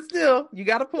 but still, you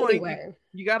got a point. Anyway.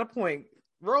 You got a point.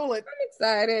 Roll it.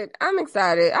 I'm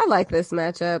excited. I like this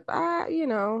matchup.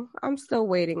 I'm still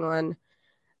waiting on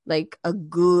like a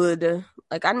good,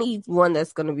 like I need one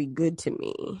that's going to be good to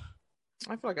me.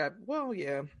 I feel like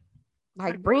yeah.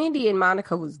 Like Brandy and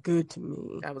Monica was good to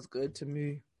me. That was good to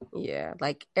me. Yeah.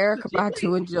 Like Erykah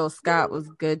Badu and Jill Scott was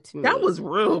good to me. That was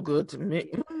real good to me.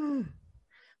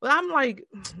 But I'm like,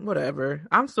 whatever.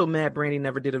 I'm so mad Brandy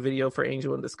never did a video for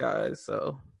Angel in Disguise.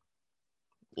 So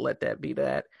let that be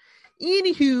that.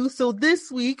 Anywho, so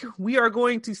this week we are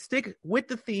going to stick with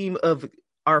the theme of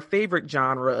our favorite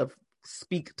genre of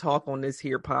speak talk on this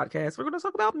here podcast. We're going to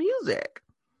talk about music.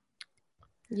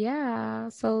 Yeah.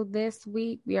 So this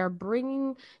week we are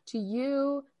bringing to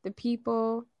you, the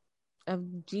people of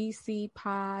GC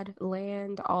Pod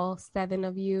Land, all 7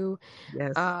 of you,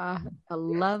 yes, a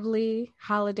lovely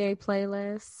holiday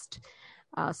playlist,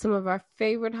 some of our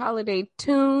favorite holiday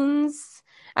tunes.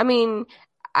 I mean,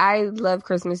 I love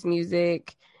Christmas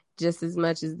music just as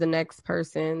much as the next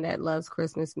person that loves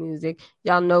Christmas music.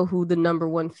 Y'all know who the number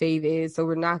one fave is, so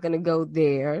we're not going to go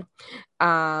there.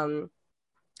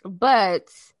 But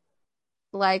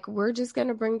like, we're just going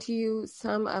to bring to you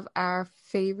some of our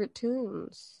favorite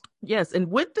tunes. Yes, and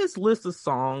with this list of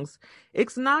songs,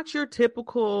 it's not your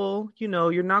typical,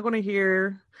 you're not going to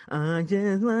hear,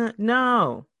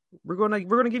 no. We're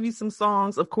gonna give you some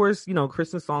songs. Of course,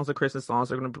 Christmas songs are Christmas songs.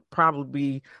 They're gonna probably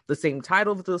be the same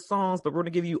title of the songs, but we're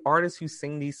gonna give you artists who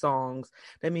sing these songs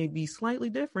that may be slightly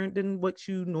different than what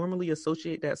you normally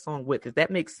associate that song with. If that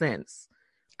makes sense.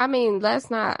 I mean, let's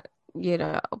not,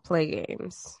 play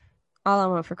games. All I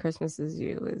Want for Christmas Is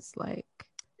You is like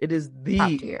it is the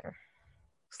top tier.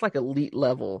 It's like elite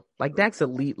level. Like that's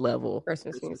elite level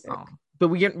Christmas music. Song. But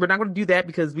we're not gonna do that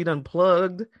because we done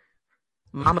plugged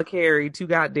Mama Carey too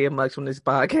goddamn much on this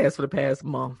podcast for the past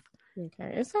month.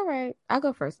 Okay, it's all right. I'll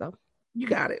go first though. You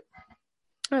got it.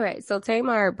 All right, so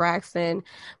Tamar Braxton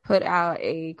put out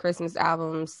a Christmas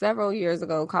album several years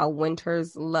ago called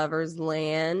Winter's Lover's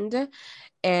Land,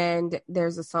 and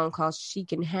there's a song called She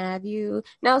Can Have You.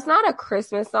 Now, it's not a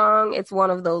Christmas song. It's one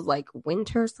of those like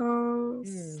winter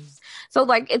songs. So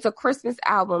like it's a Christmas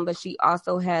album, but she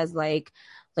also has like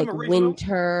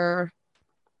winter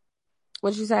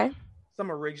What'd you say?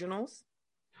 Some originals.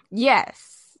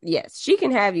 Yes. She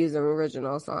can have you as an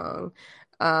original song.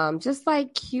 Just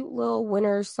like cute little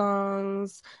winter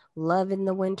songs, Love in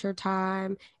the Winter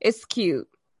Time. It's cute.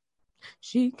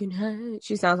 She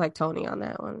sounds like Tony on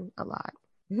that one a lot.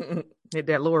 Hit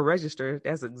that lower register.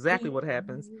 That's exactly what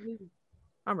happens.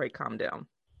 All right, calm down.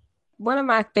 One of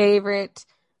my favorite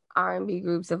R&B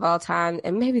groups of all time,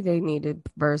 and maybe they needed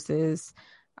verses.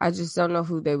 I just don't know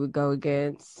who they would go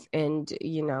against. And,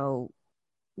 you know,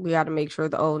 we got to make sure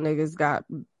the old niggas got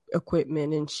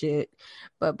equipment and shit.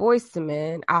 But Boyz II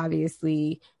Men,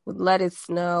 obviously, with Let It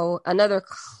Snow, another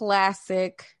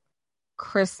classic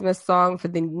Christmas song for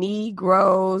the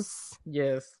Negroes.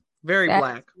 Yes, very That's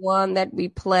black. one that we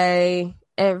play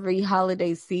every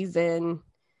holiday season.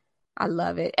 I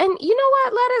love it. And you know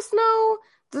what? Let Us Know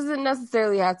doesn't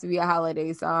necessarily have to be a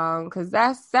holiday song, because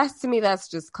that's to me, that's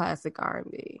just classic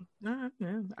R&B. Yeah,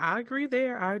 I agree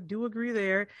there. I do agree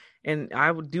there. And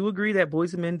I do agree that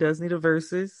Boyz II Men does need a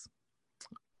versus.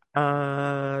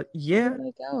 Yeah. Where do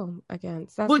they go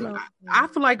against? That's Well, I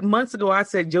feel like months ago I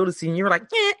said Jodeci, and you were like,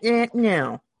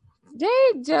 no.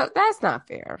 That's not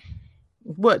fair.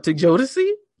 What, to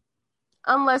Jodeci?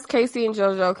 Unless Casey and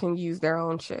JoJo can use their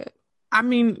own shit. I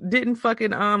mean, didn't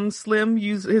fucking Slim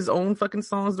use his own fucking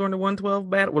songs during the 112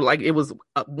 battle? Well, like it was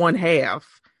one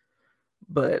half,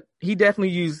 but he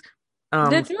definitely used.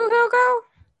 Did Drew Hill go?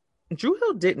 Drew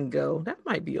Hill didn't go. That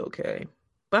might be okay.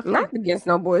 But I feel Not against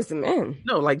no Boyz II Men.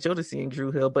 No, like Jodeci and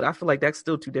Drew Hill, but I feel like that's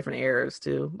still two different eras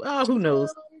too. Oh, who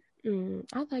knows?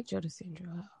 I like Jodeci and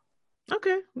Drew Hill.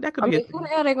 Okay, that could be. Who the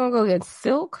hell they gonna go against?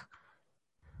 Silk?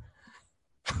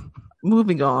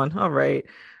 Moving on. All right.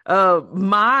 So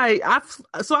I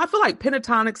feel like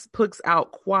Pentatonix puts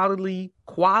out quality.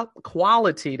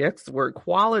 That's the word,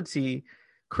 quality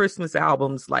Christmas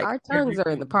albums. Like our tongues are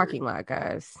in the parking lot,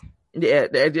 guys. Yeah,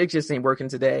 it just ain't working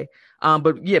today.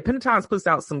 But yeah, Pentatonix puts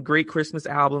out some great Christmas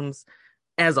albums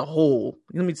as a whole.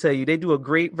 Let me tell you, they do a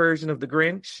great version of The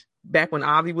Grinch. Back when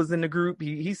Avi was in the group,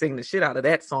 he sang the shit out of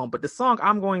that song. But the song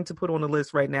I'm going to put on the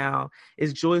list right now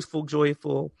is Joyful,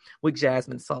 Joyful with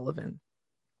Jasmine Sullivan.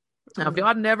 Now, if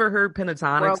y'all never heard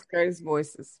Pentatonix, World's greatest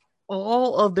voices,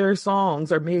 all of their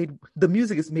songs are made, the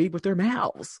music is made with their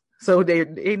mouths. So they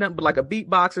ain't nothing but like a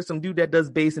beatboxer, some dude that does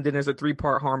bass, and then there's a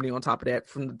 3-part harmony on top of that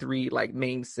from the 3 like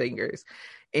main singers.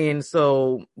 And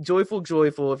so Joyful,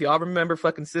 Joyful, if y'all remember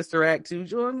fucking Sister Act 2,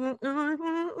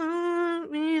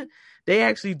 they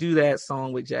actually do that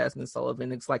song with Jasmine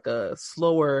Sullivan. It's like a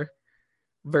slower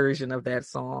version of that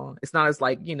song. It's not as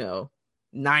like,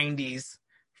 90s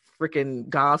freaking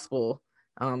gospel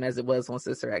as it was on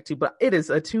Sister Act 2, but it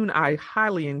is a tune I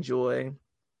highly enjoy.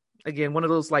 Again, one of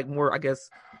those like more, I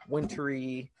guess,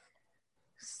 wintry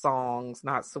songs,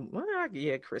 not so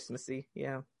Christmassy.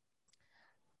 Yeah.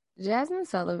 Jasmine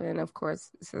Sullivan, of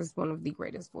course, is one of the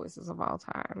greatest voices of all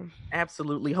time.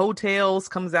 Absolutely. Hotels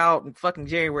comes out in fucking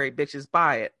January, bitches.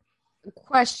 Buy it.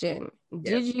 Question. Yes.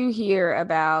 Did you hear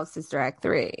about Sister Act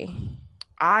 3?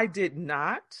 I did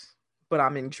not, but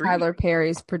I'm intrigued. Tyler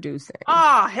Perry's producing.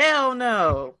 Oh, hell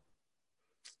no.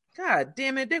 God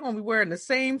damn it. They're going to be wearing the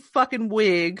same fucking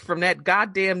wig from that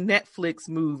goddamn Netflix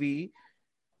movie.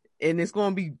 And it's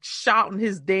going to be shot in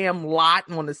his damn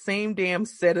lot on the same damn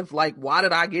set of like, Why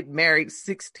Did I Get Married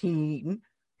 16?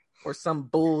 Or some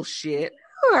bullshit.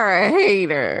 You are a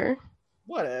hater.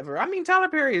 Whatever. I mean, Tyler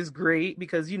Perry is great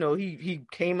because, he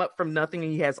came up from nothing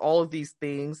and he has all of these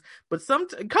things. But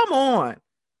come on.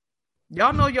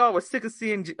 Y'all know y'all were sick of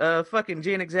seeing fucking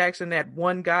Janet Jackson, that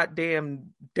one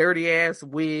goddamn dirty ass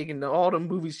wig, and all the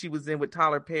movies she was in with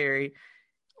Tyler Perry.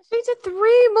 She did 3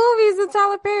 movies with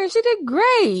Tyler Perry. She did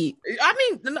great. I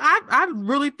mean, I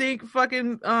really think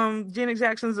fucking Janet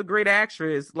Jackson's a great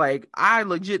actress. Like, I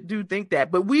legit do think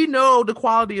that. But we know the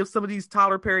quality of some of these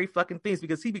Tyler Perry fucking things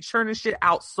because he be churning shit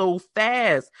out so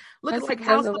fast. Look at like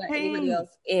House of Pain. Anybody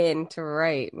else in to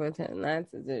write with him.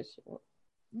 That's his issue.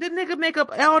 The nigga make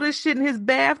up all this shit in his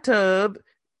bathtub.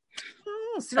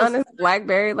 On his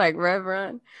BlackBerry, like Rev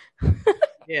Run.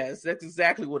 Yes, that's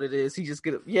exactly what it is. He just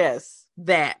yes,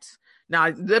 that. Now,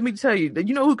 let me tell you,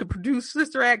 you know who could produce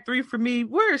Sister Act 3 for me?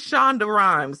 Where's Shonda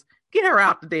Rhimes? Get her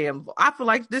out the damn. I feel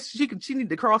like she need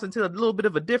to cross into a little bit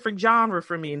of a different genre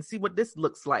for me and see what this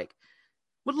looks like.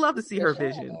 Would love to see her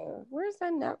vision. Where's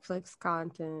that Netflix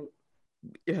content?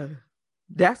 Yeah.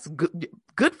 That's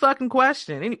good fucking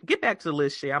question. Get back to the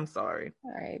list, Shay. I'm sorry.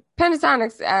 All right.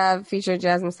 Pentatonix featured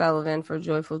Jasmine Sullivan for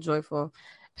Joyful, Joyful.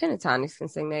 Pentatonix can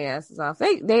sing their asses off.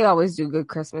 They always do good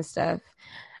Christmas stuff.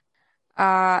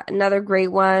 Another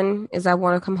great one is I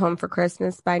Want to Come Home for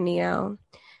Christmas by Neo.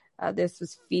 This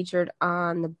was featured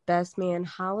on the Best Man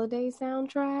Holiday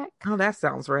soundtrack. Oh, that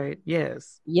sounds right.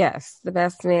 Yes. Yes, the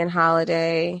Best Man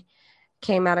Holiday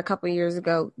came out a couple years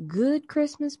ago. Good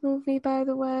Christmas movie, by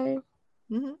the way.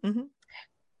 Mm-hmm,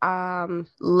 mm-hmm.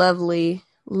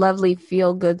 Lovely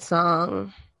feel good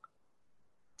song.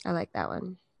 I like that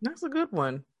one. That's a good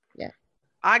one. Yeah.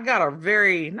 I got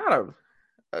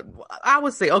I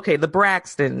would say, okay, the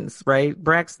Braxtons, right? The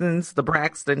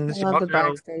Braxtons. I love the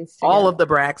Braxtons. All of the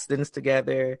Braxtons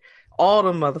together. All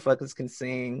the motherfuckers can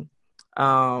sing.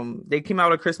 They came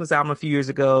out with a Christmas album a few years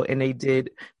ago, and they did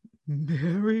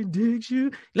Mary Did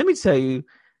You? Let me tell you.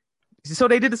 So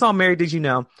they did the song Mary Did You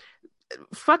Know?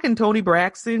 Fucking Toni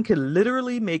Braxton could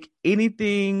literally make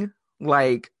anything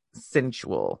like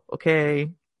sensual,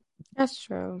 okay? That's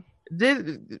true.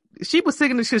 She was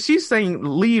singing because she sang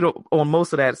lead on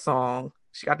most of that song.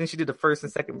 I think she did the first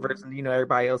and second verse, and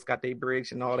everybody else got their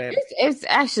bridge and all that. It's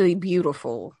actually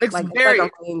beautiful. It's very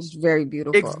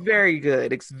beautiful. It's very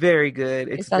good. It's very good.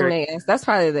 It's that's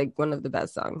probably like one of the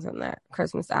best songs on that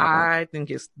Christmas album. I think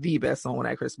it's the best song on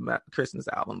that Christmas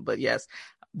album. But yes,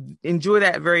 enjoy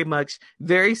that very much.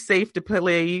 Very safe to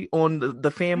play on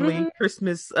the family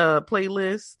Christmas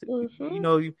playlist.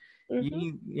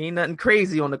 You ain't nothing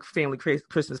crazy on the family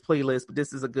Christmas playlist, but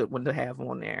this is a good one to have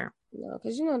on there. No,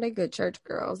 because they good church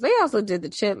girls. They also did the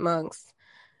Chipmunks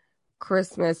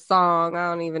Christmas song. I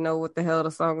don't even know what the hell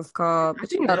the song is called, but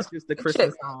that's just the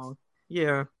Christmas song.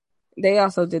 Yeah, they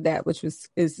also did that, which is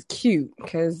cute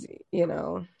because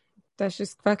that's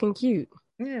just fucking cute.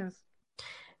 Yes.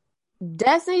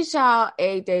 Destiny Child,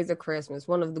 8 Days of Christmas,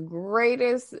 one of the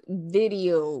greatest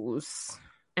videos.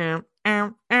 You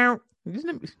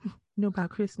know about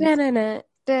Christmas?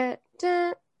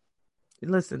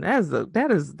 Listen,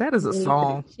 that is a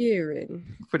song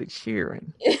for the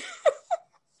cheering.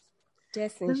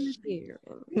 Destiny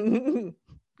cheering.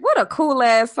 What a cool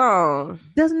ass song!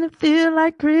 Doesn't it feel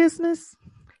like Christmas?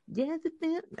 Yes, it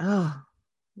feels. Oh,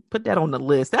 put that on the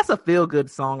list. That's a feel good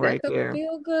song right there.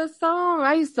 Feel good song.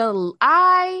 I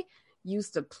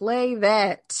used to play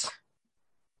that.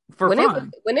 For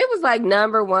fun. When it was like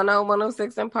number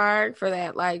 106 in Park for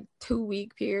that like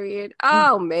 2-week period.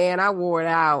 Oh man, I wore it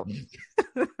out.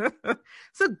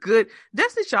 It's a good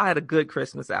Destiny Child had a good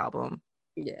Christmas album.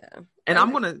 Yeah. And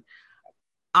I'm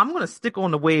gonna stick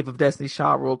on the wave of Destiny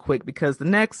Child real quick because the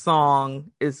next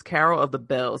song is Carol of the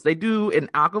Bells. They do an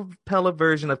acapella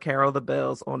version of Carol of the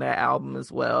Bells on that album as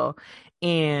well.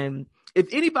 And if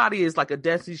anybody is like a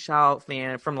Destiny Child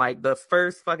fan from like the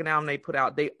first fucking album they put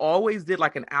out, they always did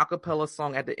like an acapella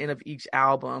song at the end of each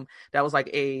album. That was like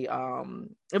it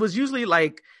was usually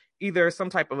like either some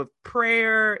type of a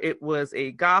prayer, it was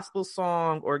a gospel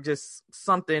song, or just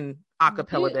something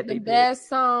acapella that they did. The best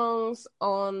songs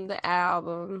on the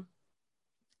album.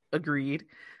 Agreed.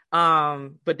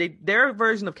 But their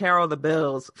version of Carol of the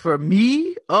Bells, for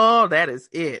me, oh, that is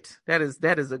it. That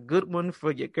is a good one for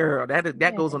your girl.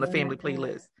 That goes on the family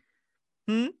playlist.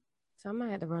 So I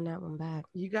might have to run that one back.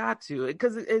 You got to,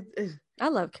 because I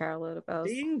love Carol of the Bells.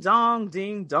 Ding dong,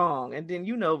 ding dong. And then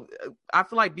I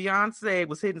feel like Beyonce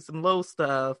was hitting some low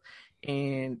stuff,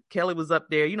 and Kelly was up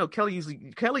there. Kelly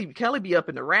be up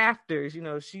in the rafters.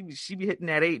 She be hitting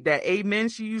that amen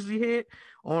she usually hit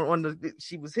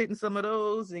she was hitting some of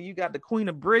those, and you got the Queen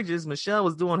of Bridges. Michelle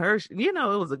was doing her.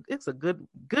 It's a good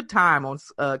time on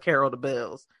Carol of the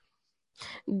Bells.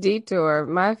 Detour,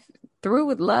 my Through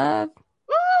with Love.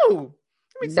 Ooh,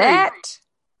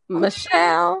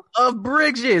 Michelle of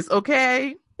Bridges,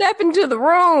 okay. Step into the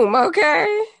room,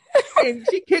 okay. And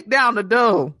she kicked down the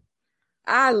door.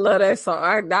 I love that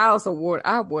song. I also wore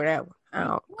that one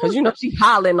out because she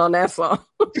hollering on that song.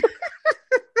 I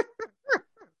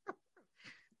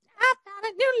found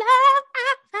a new love.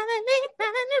 I found a new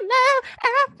love.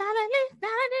 I found a new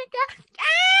girl.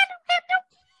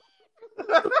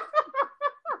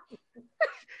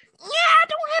 Yeah, I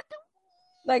don't have to.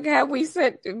 Like, have we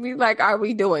are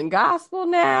we doing gospel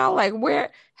now? Like,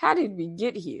 how did we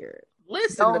get here?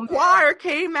 Listen, the choir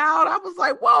came out. I was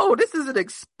like, whoa, this is an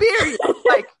experience.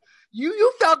 Like,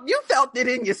 you felt it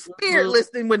in your spirit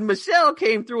listening when Michelle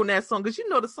came through in that song. Because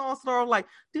the song started like,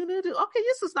 okay,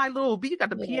 this is nice little beat. You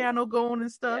got the piano going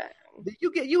and stuff.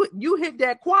 Yeah. You hit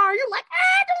that choir. You're like,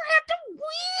 I don't have to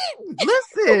win.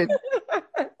 Listen.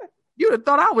 You'd have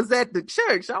thought I was at the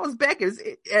church. I was back in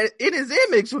his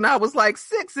image when I was like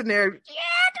 6 in there.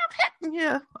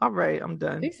 Yeah, all right, I'm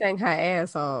done. She sang her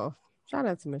ass off. Shout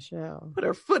out to Michelle. Put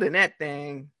her foot in that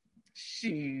thing.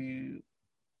 Shoot.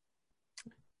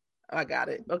 I got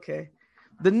it. Okay.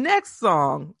 The next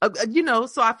song,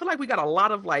 so I feel like we got a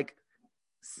lot of like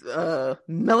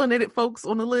melanated folks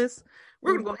on the list.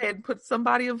 We're gonna go ahead and put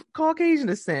somebody of Caucasian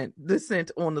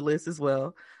descent on the list as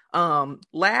well.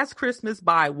 Last Christmas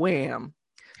by Wham.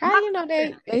 How do you know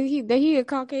that he a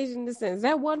Caucasian descent? Is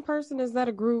that one person? Is that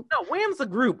a group? No, Wham's a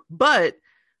group, but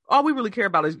all we really care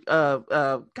about is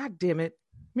God damn it,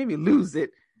 made me lose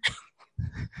it.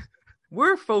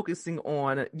 We're focusing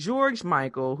on George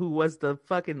Michael, who was the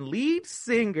fucking lead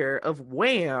singer of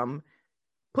Wham,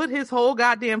 put his whole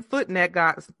goddamn foot in that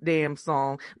goddamn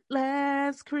song.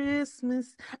 Last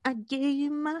Christmas, I gave you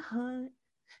my heart.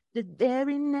 The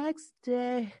very next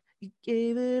day, you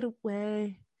gave it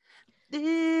away.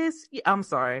 I'm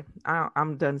sorry.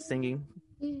 I'm done singing.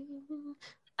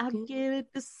 I give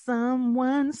it to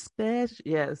someone special.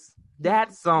 Yes,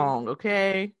 that song,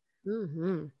 okay?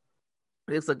 Mm-hmm.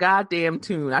 It's a goddamn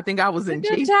tune. I think I was in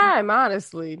JC time,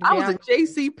 honestly. I was in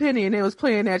JC Penney and they was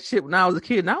playing that shit when I was a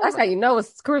kid. And that's how you know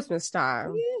it's Christmas time.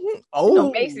 Mm-hmm. Oh,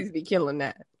 Macy's be killing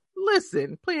that.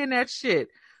 Listen, playing that shit.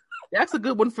 That's a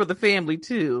good one for the family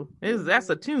too. That's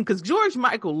a tune because George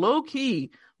Michael, low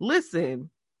key. Listen,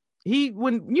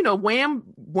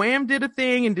 Wham did a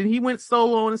thing and then he went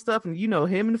solo and stuff, and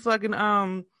him and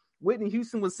fucking Whitney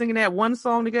Houston was singing that one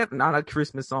song together, not a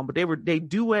Christmas song, but they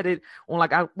duetted on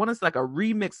like I want to say like a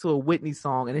remix to a Whitney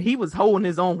song, and he was holding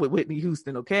his own with Whitney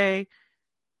Houston. Okay,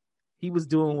 he was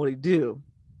doing what he do.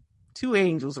 Two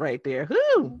angels right there.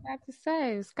 Who? I have to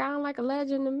say, it's kind of like a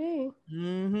legend to me.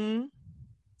 Mm-hmm.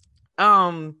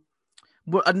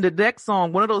 Well, the next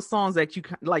song, one of those songs that you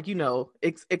like,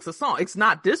 it's a song. It's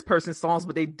not this person's songs,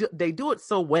 but they do it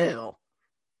so well.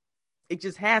 It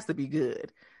just has to be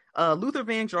good. Luther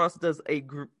Vandross does a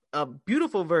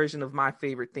beautiful version of My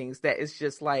Favorite Things that is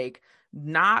just like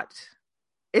not.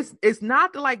 It's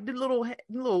not the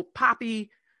little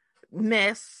poppy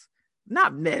mess.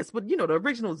 Not mess, but the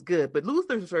original is good. But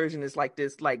Luther's version is like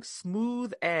this, like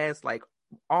smooth as like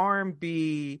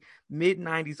R&B,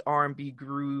 mid-90s R&B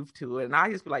groove to it. And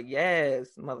I just be like, yes,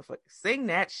 motherfucker, sing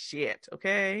that shit,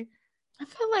 okay? I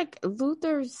feel like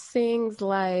Luther sings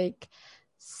like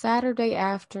Saturday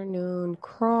afternoon,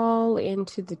 crawl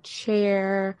into the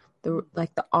chair, the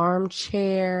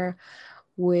armchair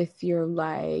with your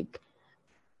like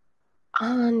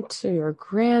aunt or your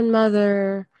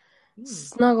grandmother,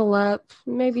 snuggle up,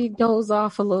 maybe doze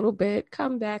off a little bit,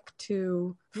 come back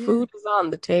to food is on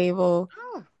the table,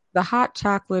 the hot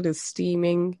chocolate is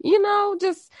steaming,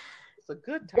 just it's a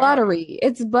good time. Buttery.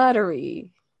 It's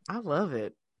buttery. I love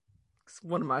it. It's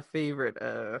one of my favorite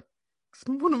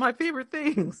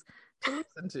things to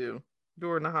listen to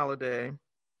during the holiday.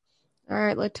 All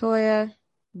right, Latoya,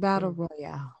 Battle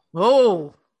Royale.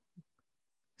 Oh,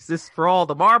 is this for all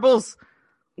the marbles?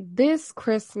 This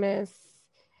Christmas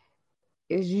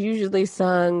is usually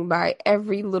sung by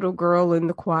every little girl in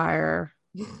the choir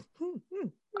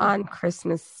on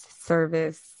Christmas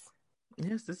service.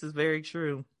 Yes, this is very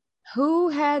true. Who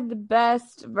had the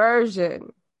best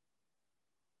version?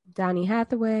 Donny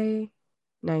Hathaway,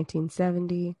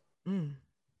 1970.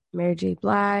 Mary J.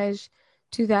 Blige,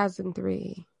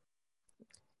 2003.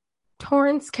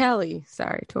 Tori Kelly.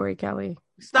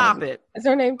 Stop it. Is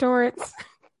her name Torrance?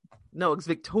 No, it's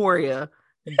Victoria.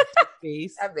 I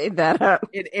made that up.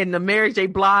 And the Mary J.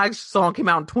 Blige song came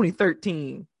out in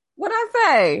 2013. What'd I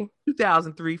say?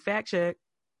 2003. Fact check.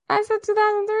 I said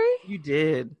 2003? You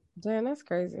did. Damn, that's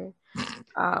crazy.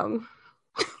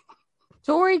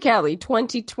 Tori Kelly,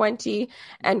 2020,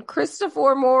 and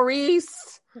Christopher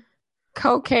Maurice,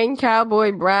 Cocaine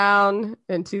Cowboy Brown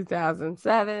in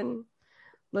 2007.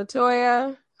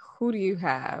 Latoya, who do you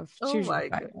have? Choose your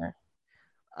fighter.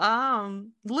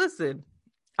 Listen,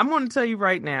 I'm going to tell you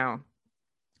right now,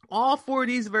 all four of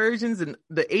these versions and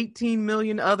the 18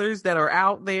 million others that are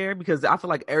out there, because I feel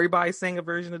like everybody sang a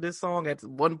version of this song at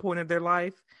one point in their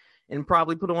life and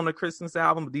probably put on a Christmas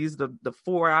album. These are the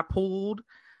four I pulled.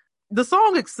 The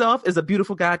song itself is a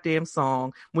beautiful goddamn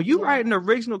song. When you write an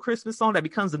original Christmas song that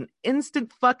becomes an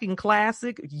instant fucking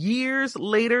classic years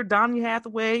later, Donny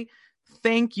Hathaway,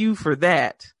 thank you for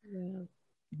that. Yeah.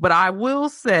 But I will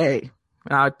say,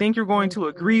 and I think you're going to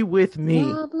agree with me.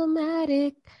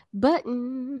 Problematic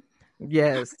button.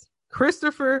 Yes.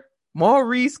 Christopher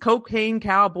Maurice Cocaine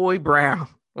Cowboy Brown.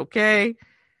 Okay.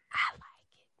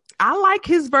 I like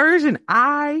his version.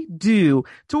 I do.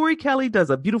 Tori Kelly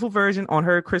does a beautiful version on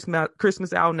her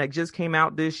Christmas album that just came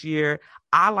out this year.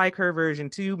 I like her version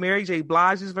too. Mary J.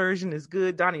 Blige's version is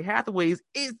good. Donny Hathaway's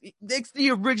it's the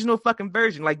original fucking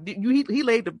version. Like he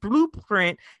laid the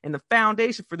blueprint and the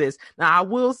foundation for this. Now I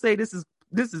will say this is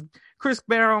Chris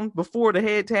Brown before the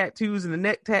head tattoos and the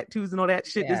neck tattoos and all that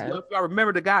shit. Yeah. If I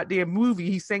remember the goddamn movie,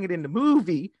 he sang it in the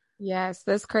movie. Yes,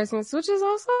 this Christmas, which is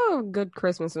also a good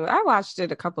Christmas movie. I watched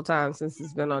it a couple times since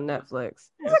it's been on Netflix.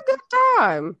 It's a good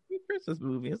time. Good Christmas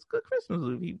movie. It's a good Christmas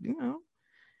movie, you know.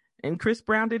 And Chris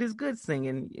Brown did his good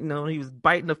singing. You know, he was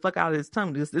biting the fuck out of his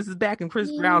tongue. This is back when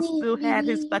Chris Brown still had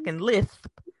his fucking lisp.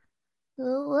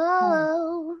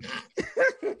 Whoa.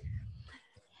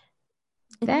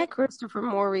 That Christopher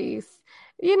Maurice.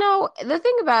 You know, the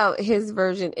thing about his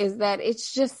version is that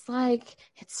it's just like,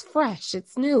 it's fresh,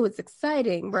 it's new, it's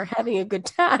exciting. We're having a good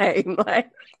time.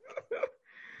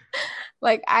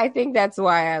 Like I think that's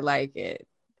why I like it.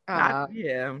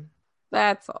 Yeah.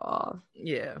 That's all.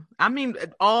 Yeah. I mean,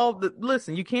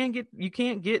 listen, you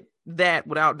can't get that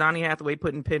without Donny Hathaway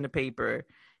putting pen to paper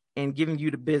and giving you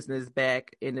the business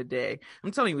back in the day.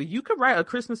 I'm telling you could write a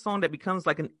Christmas song that becomes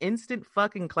like an instant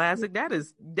fucking classic.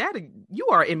 You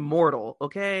are immortal,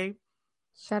 okay?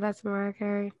 Shout out to Mariah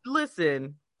Carey.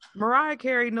 Listen, Mariah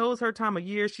Carey knows her time of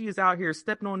year. She is out here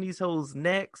stepping on these hoes'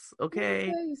 necks, okay? Let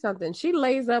me tell you something. She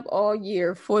lays up all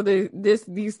year for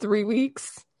these 3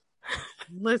 weeks.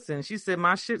 Listen, she said,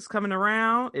 my shit's coming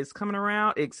around. It's coming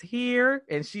around. It's here.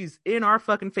 And she's in our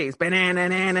fucking face.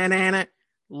 Banana.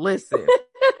 Listen.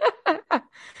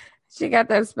 She got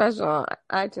that special on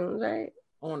iTunes, right?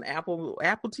 On Apple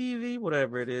TV,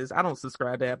 whatever it is. I don't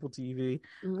subscribe to Apple TV.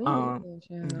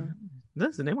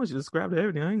 Listen, they want you to subscribe to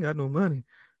everything. I ain't got no money.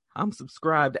 I'm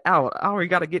subscribed out. I already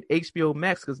got to get HBO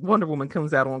Max because Wonder Woman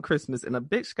comes out on Christmas and a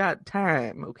bitch got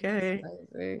time, okay?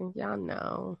 Y'all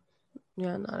know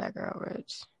that girl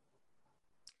rich.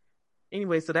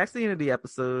 Anyway, so that's the end of the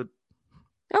episode.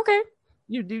 Okay.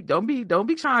 Don't be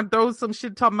trying to throw some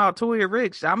shit talking about Toya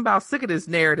Rich. I'm about sick of this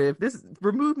narrative.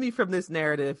 Remove me from this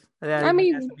narrative. I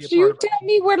mean, you tell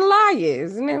me where the lie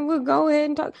is, and then we'll go ahead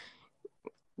and talk.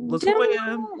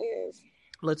 Latoya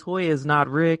is not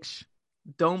rich.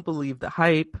 Don't believe the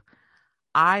hype.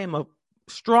 I am a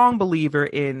strong believer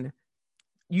in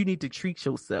you need to treat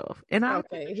yourself. And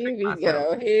okay,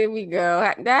 here we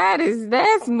go.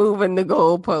 That's moving the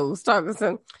goalpost. Talking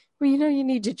some. Well, you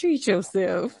need to treat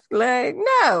yourself. Like,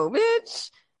 no,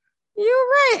 bitch, you're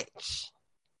rich.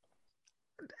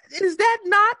 Is that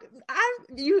not? That's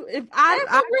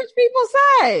what rich people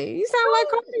say. You sound like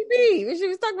Cardi B when she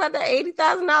was talking about that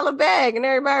 $80,000 bag, and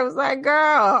everybody was like,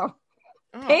 "Girl,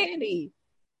 Penny,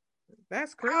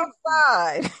 that's crazy."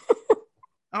 Outside.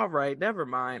 All right, never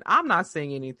mind. I'm not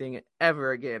saying anything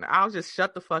ever again. I'll just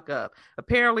shut the fuck up.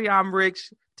 Apparently, I'm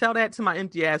rich. Tell that to my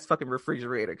empty ass fucking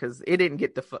refrigerator because it didn't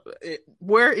get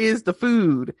where is the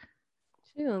food?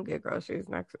 She don't get groceries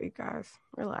next week, guys.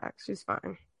 Relax, she's fine.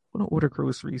 I'm gonna order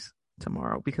groceries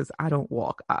tomorrow because I don't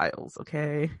walk aisles.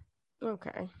 Okay.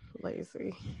 Okay,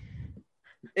 lazy.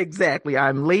 Exactly.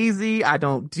 I'm lazy. I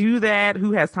don't do that.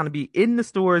 Who has time to be in the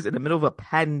stores in the middle of a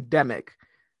pandemic?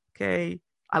 Okay.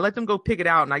 I let them go pick it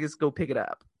out and I just go pick it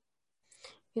up.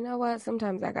 You know what?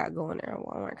 Sometimes I got to go in there at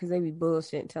Walmart because they be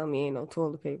bullshit telling me ain't no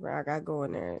toilet paper. I got to go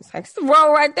in there. It's like, it's the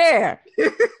roll right there.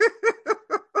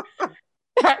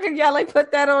 How can y'all like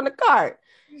put that on the cart?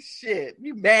 Shit,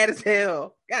 you mad as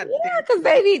hell. God yeah, because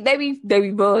they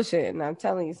be bullshit. And I'm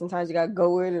telling you, sometimes you got to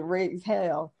go in and raise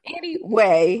hell.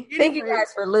 Anyway, thank you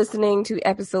guys for listening to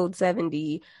episode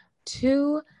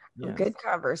 72. Yes. Good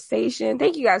conversation.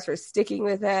 Thank you guys for sticking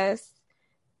with us.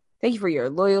 Thank you for your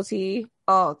loyalty,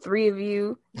 all 3 of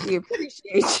you. We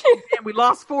appreciate you. And we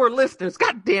lost 4 listeners.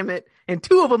 God damn it. And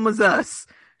 2 of them was us.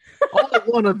 All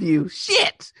 1 of you.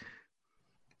 Shit.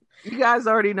 You guys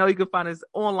already know you can find us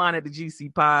online at the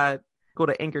GC Pod. Go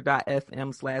to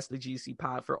anchor.fm/the GC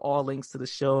Pod for all links to the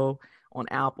show on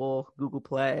Apple, Google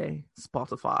Play,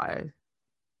 Spotify,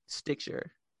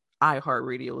 Stitcher.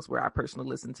 iHeartRadio is where I personally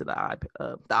listen to the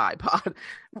iPod.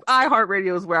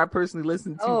 iHeartRadio is where I personally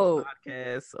listen to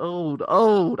podcasts.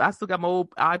 Old. I still got my old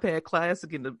iPad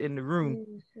Classic in the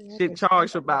room. Shit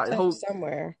charged for about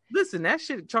somewhere. Listen, that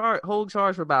shit hold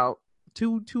charge for about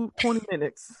 20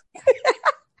 minutes.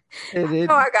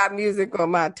 I got music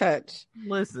on my touch.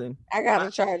 Listen, I got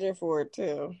a charger for it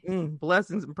too.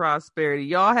 Blessings and prosperity.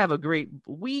 Y'all have a great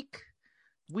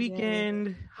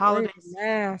weekend, holidays.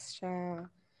 Mask, child.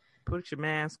 Put your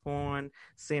mask on,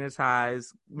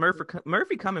 sanitize.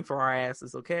 Murphy coming for our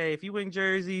asses, okay? If you in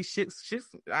Jersey, shit's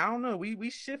I don't know.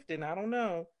 We shifting. I don't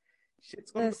know.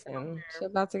 Shit's gonna shit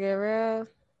about to get real.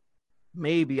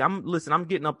 Maybe. I'm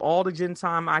getting up all the gym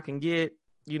time I can get.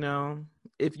 You know,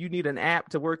 if you need an app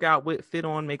to work out with, Fit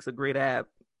On makes a great app.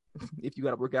 If you got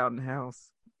to work out in the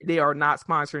house, they are not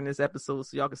sponsoring this episode,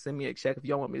 so y'all can send me a check if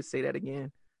y'all want me to say that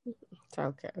again. It's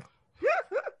okay.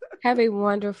 Have a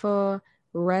wonderful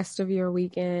rest of your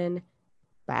weekend.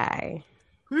 Bye.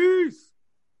 Peace.